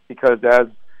 Because as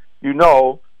you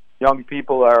know, young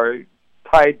people are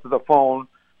tied to the phone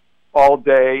all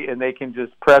day, and they can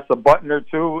just press a button or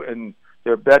two, and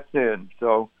their bet's in.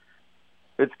 So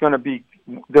it's going to be,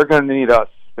 they're going to need us.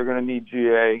 They're going to need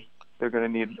GA. They're going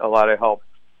to need a lot of help.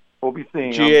 We'll be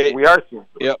seeing them. We are seeing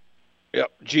them. Yep.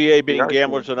 GA being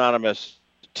Gamblers Anonymous.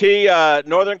 T,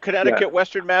 Northern Connecticut,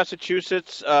 Western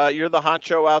Massachusetts, you're the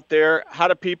honcho out there. How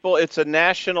do people, it's a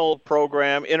national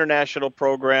program, international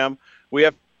program. We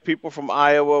have people from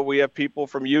Iowa. We have people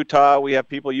from Utah. We have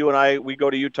people, you and I, we go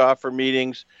to Utah for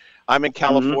meetings. I'm in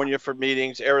California for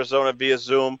meetings, Arizona via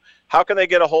Zoom. How can they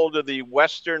get a hold of the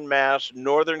Western Mass,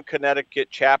 Northern Connecticut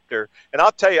chapter? And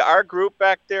I'll tell you, our group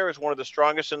back there is one of the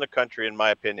strongest in the country, in my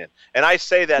opinion. And I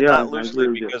say that not loosely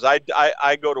because I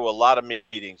go to a lot of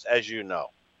meetings, as you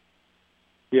know.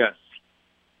 Yes.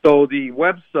 So the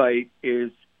website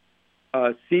is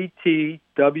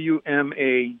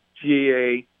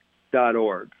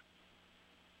ctwmaga.org.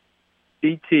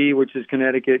 CT, which is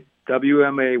Connecticut,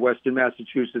 WMA, Western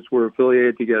Massachusetts, we're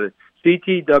affiliated together.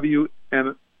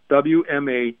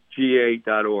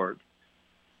 ctwmaga.org.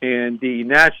 And the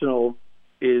national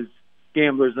is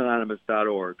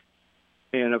gamblersanonymous.org.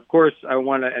 And, of course, I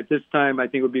want to, at this time, I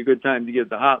think it would be a good time to give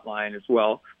the hotline as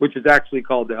well, which is actually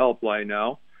called the helpline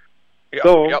now.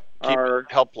 Our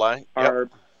helpline, our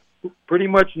pretty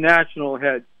much national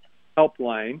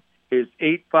helpline is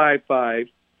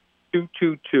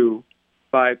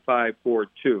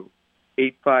 855-222-5542.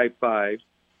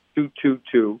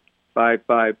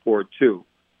 855-222-5542.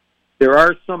 There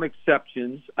are some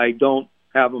exceptions. I don't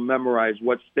have them memorized.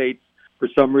 What states, for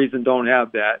some reason, don't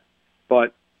have that.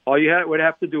 But all you would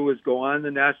have to do is go on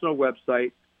the national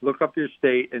website, look up your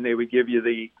state, and they would give you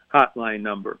the hotline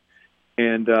number.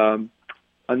 And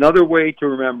another way to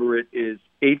remember it is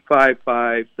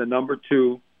 855, the number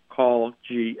 2, call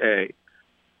GA.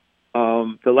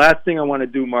 The last thing I want to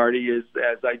do, Marty, is,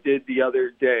 as I did the other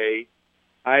day,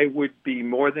 I would be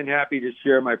more than happy to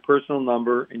share my personal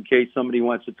number in case somebody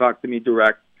wants to talk to me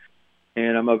direct.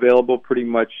 And I'm available pretty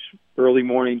much early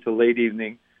morning to late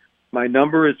evening. My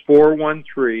number is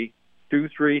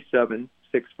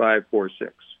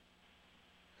 413-237-6546.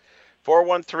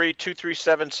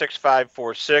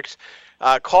 413-237-6546.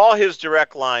 Call his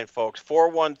direct line, folks,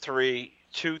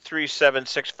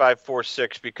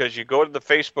 413-237-6546, because you go to the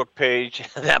Facebook page,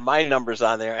 that my number's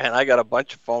on there, and I got a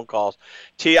bunch of phone calls.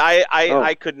 T,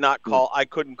 I could not call. I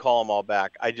couldn't call them all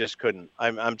back. I just couldn't.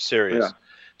 I'm serious.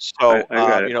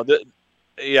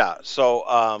 Yeah. So,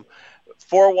 So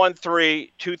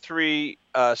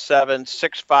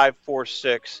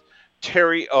 413-237-6546.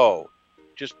 Terry O.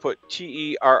 Just put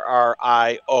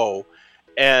TERRIO.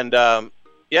 And,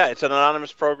 it's an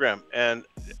anonymous program. And,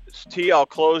 T, I'll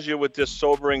close you with this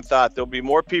sobering thought. There'll be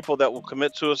more people that will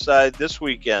commit suicide this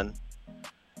weekend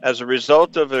as a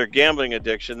result of their gambling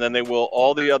addiction than they will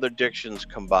all the other addictions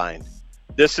combined.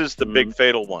 This is the big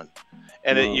fatal one.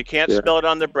 And you can't smell it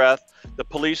on their breath. The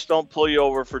police don't pull you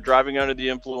over for driving under the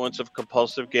influence of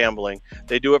compulsive gambling.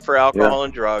 They do it for alcohol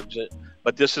and drugs.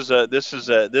 But this is a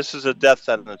death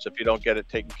sentence if you don't get it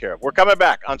taken care of. We're coming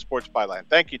back on Sports Byline.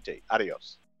 Thank you, T.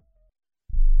 Adios.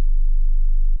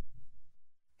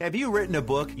 Have you written a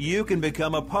book? You can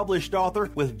become a published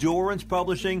author with Dorrance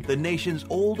Publishing, the nation's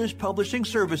oldest publishing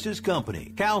services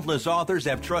company. Countless authors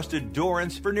have trusted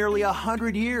Dorrance for nearly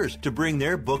 100 years to bring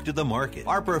their book to the market.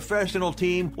 Our professional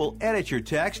team will edit your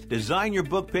text, design your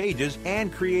book pages,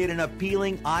 and create an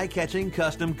appealing, eye-catching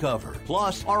custom cover.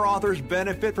 Plus, our authors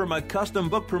benefit from a custom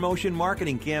book promotion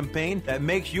marketing campaign that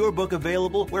makes your book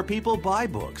available where people buy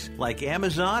books, like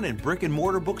Amazon and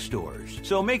brick-and-mortar bookstores.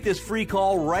 So make this free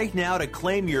call right now to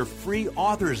claim your free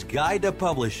author's guide to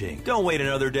publishing. Don't wait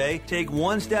another day. Take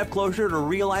one step closer to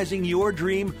realizing your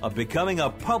dream of becoming a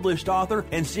published author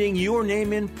and seeing your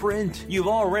name in print. You've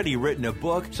already written a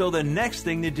book, so the next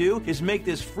thing to do is make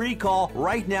this free call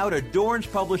right now to Dorrance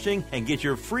Publishing and get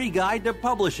your free guide to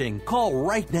publishing. Call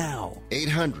right now.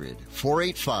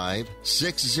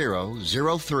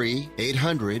 800-485-6003.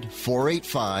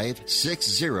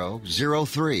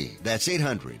 800-485-6003. That's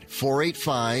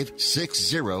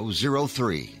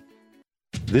 800-485-6003.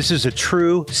 This is a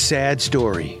true, sad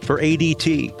story for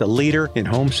ADT, the leader in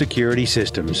home security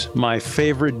systems. My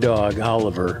favorite dog,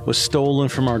 Oliver, was stolen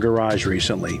from our garage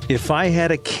recently. If I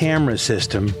had a camera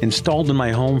system installed in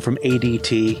my home from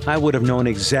ADT, I would have known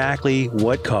exactly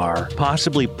what car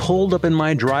possibly pulled up in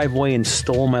my driveway and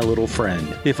stole my little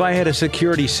friend. If I had a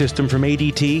security system from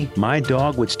ADT, my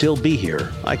dog would still be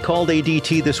here. I called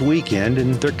ADT this weekend,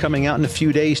 and they're coming out in a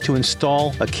few days to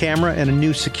install a camera and a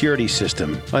new security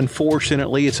system.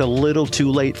 Unfortunately, it's a little too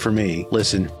late for me.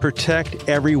 Listen, protect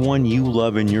everyone you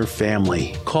love in your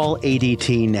family. Call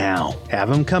ADT now. Have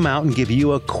them come out and give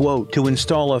you a quote to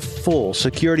install a full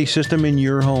security system in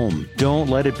your home. Don't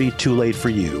let it be too late for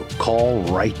you. Call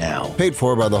right now. Paid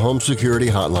for by the Home Security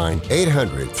Hotline.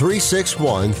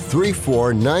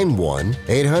 800-361-3491.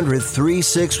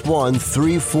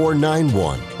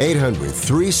 800-361-3491.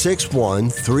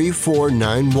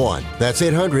 800-361-3491. That's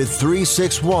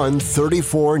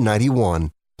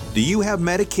 800-361-3491. Do you have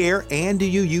Medicare and do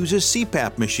you use a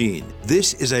CPAP machine?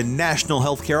 This is a national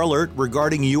healthcare alert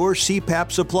regarding your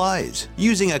CPAP supplies.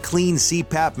 Using a clean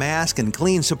CPAP mask and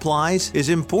clean supplies is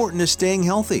important to staying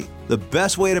healthy. The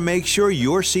best way to make sure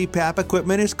your CPAP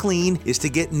equipment is clean is to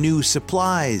get new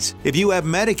supplies. If you have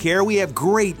Medicare, we have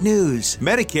great news.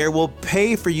 Medicare will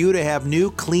pay for you to have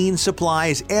new clean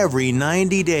supplies every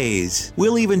 90 days.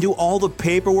 We'll even do all the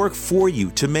paperwork for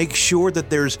you to make sure that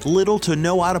there's little to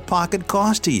no out-of-pocket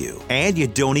cost to you. And you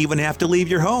don't even have to leave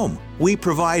your home. We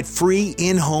provide free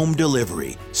in-home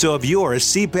delivery. So if you're a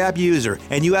CPAP user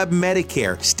and you have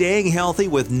Medicare, staying healthy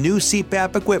with new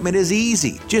CPAP equipment is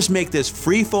easy. Just make this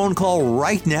free phone call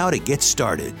right now to get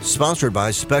started. Sponsored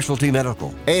by Specialty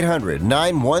Medical.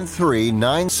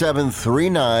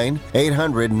 800-913-9739.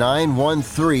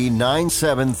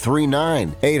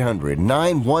 800-913-9739.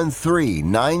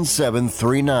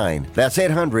 800-913-9739. That's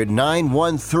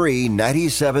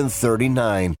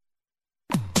 800-913-9739.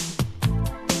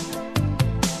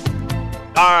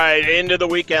 All right, into the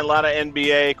weekend, a lot of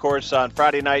NBA. Of course, on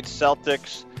Friday night,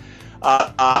 Celtics,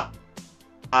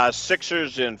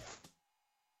 Sixers, and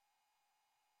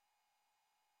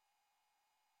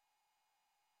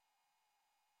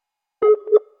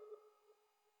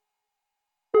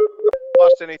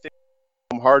lost anything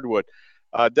from hardwood.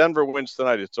 Denver wins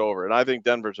tonight. It's over, and I think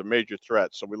Denver's a major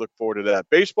threat, so we look forward to that.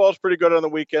 Baseball's pretty good on the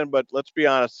weekend, but let's be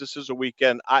honest, this is a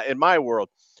weekend. In my world,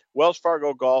 Wells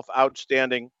Fargo Golf,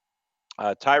 outstanding.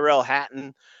 Tyrell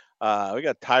Hatton. We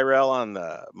got Tyrell on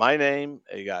my name.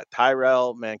 You got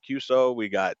Tyrell Mancuso. We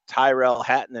got Tyrell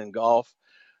Hatton in golf.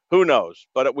 Who knows?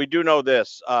 But we do know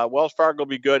this. Wells Fargo will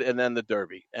be good, and then the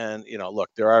Derby. And,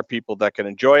 look, there are people that can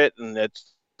enjoy it, and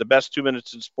it's the best 2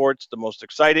 minutes in sports, the most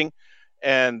exciting.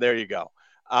 And there you go.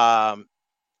 And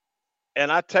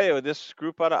I tell you, this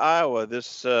group out of Iowa,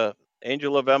 this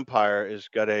Angel of Empire, has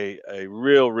got a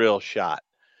real shot.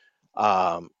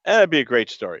 And it'd be a great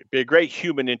story. Be a great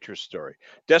human interest story.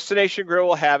 Destination Grill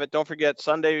will have it. Don't forget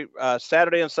Saturday and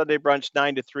Sunday brunch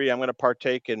 9 to 3. I'm going to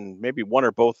partake in maybe one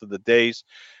or both of the days.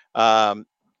 9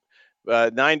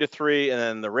 to 3, and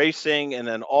then the racing, and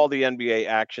then all the NBA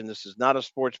action. This is not a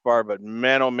sports bar, but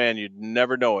man, oh man, you'd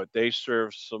never know it. They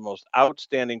serve some most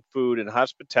outstanding food and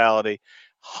hospitality.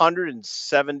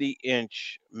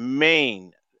 170-inch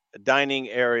main dining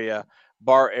area,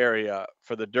 bar area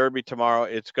for the Derby tomorrow.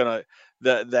 It's gonna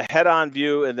the head-on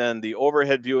view and then the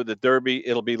overhead view of the Derby.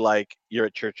 It'll be like you're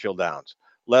at Churchill Downs.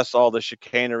 Less all the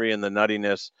chicanery and the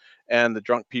nuttiness and the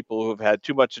drunk people who have had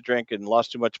too much to drink and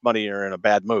lost too much money and are in a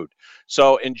bad mood.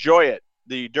 So enjoy it.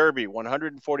 The Derby,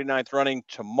 149th running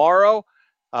tomorrow.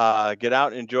 Get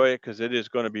out and enjoy it because it is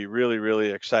going to be really,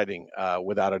 really exciting,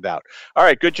 without a doubt. All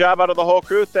right, good job out of the whole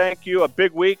crew. Thank you. A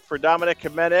big week for Dominic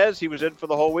Jimenez. He was in for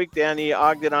the whole week. Danny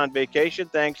Ogden on vacation.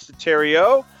 Thanks to Terry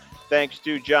O. Thanks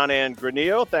to John Ann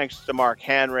Granillo. Thanks to Mark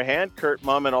Hanrahan, Kurt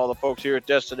Mum, and all the folks here at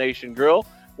Destination Grill,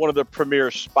 one of the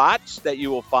premier spots that you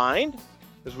will find,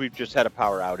 because we've just had a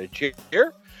power outage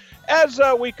here. As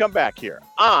we come back here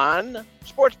on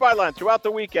Sports Byline throughout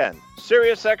the weekend,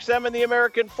 Sirius XM and the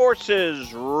American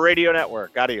Forces Radio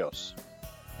Network. Adios.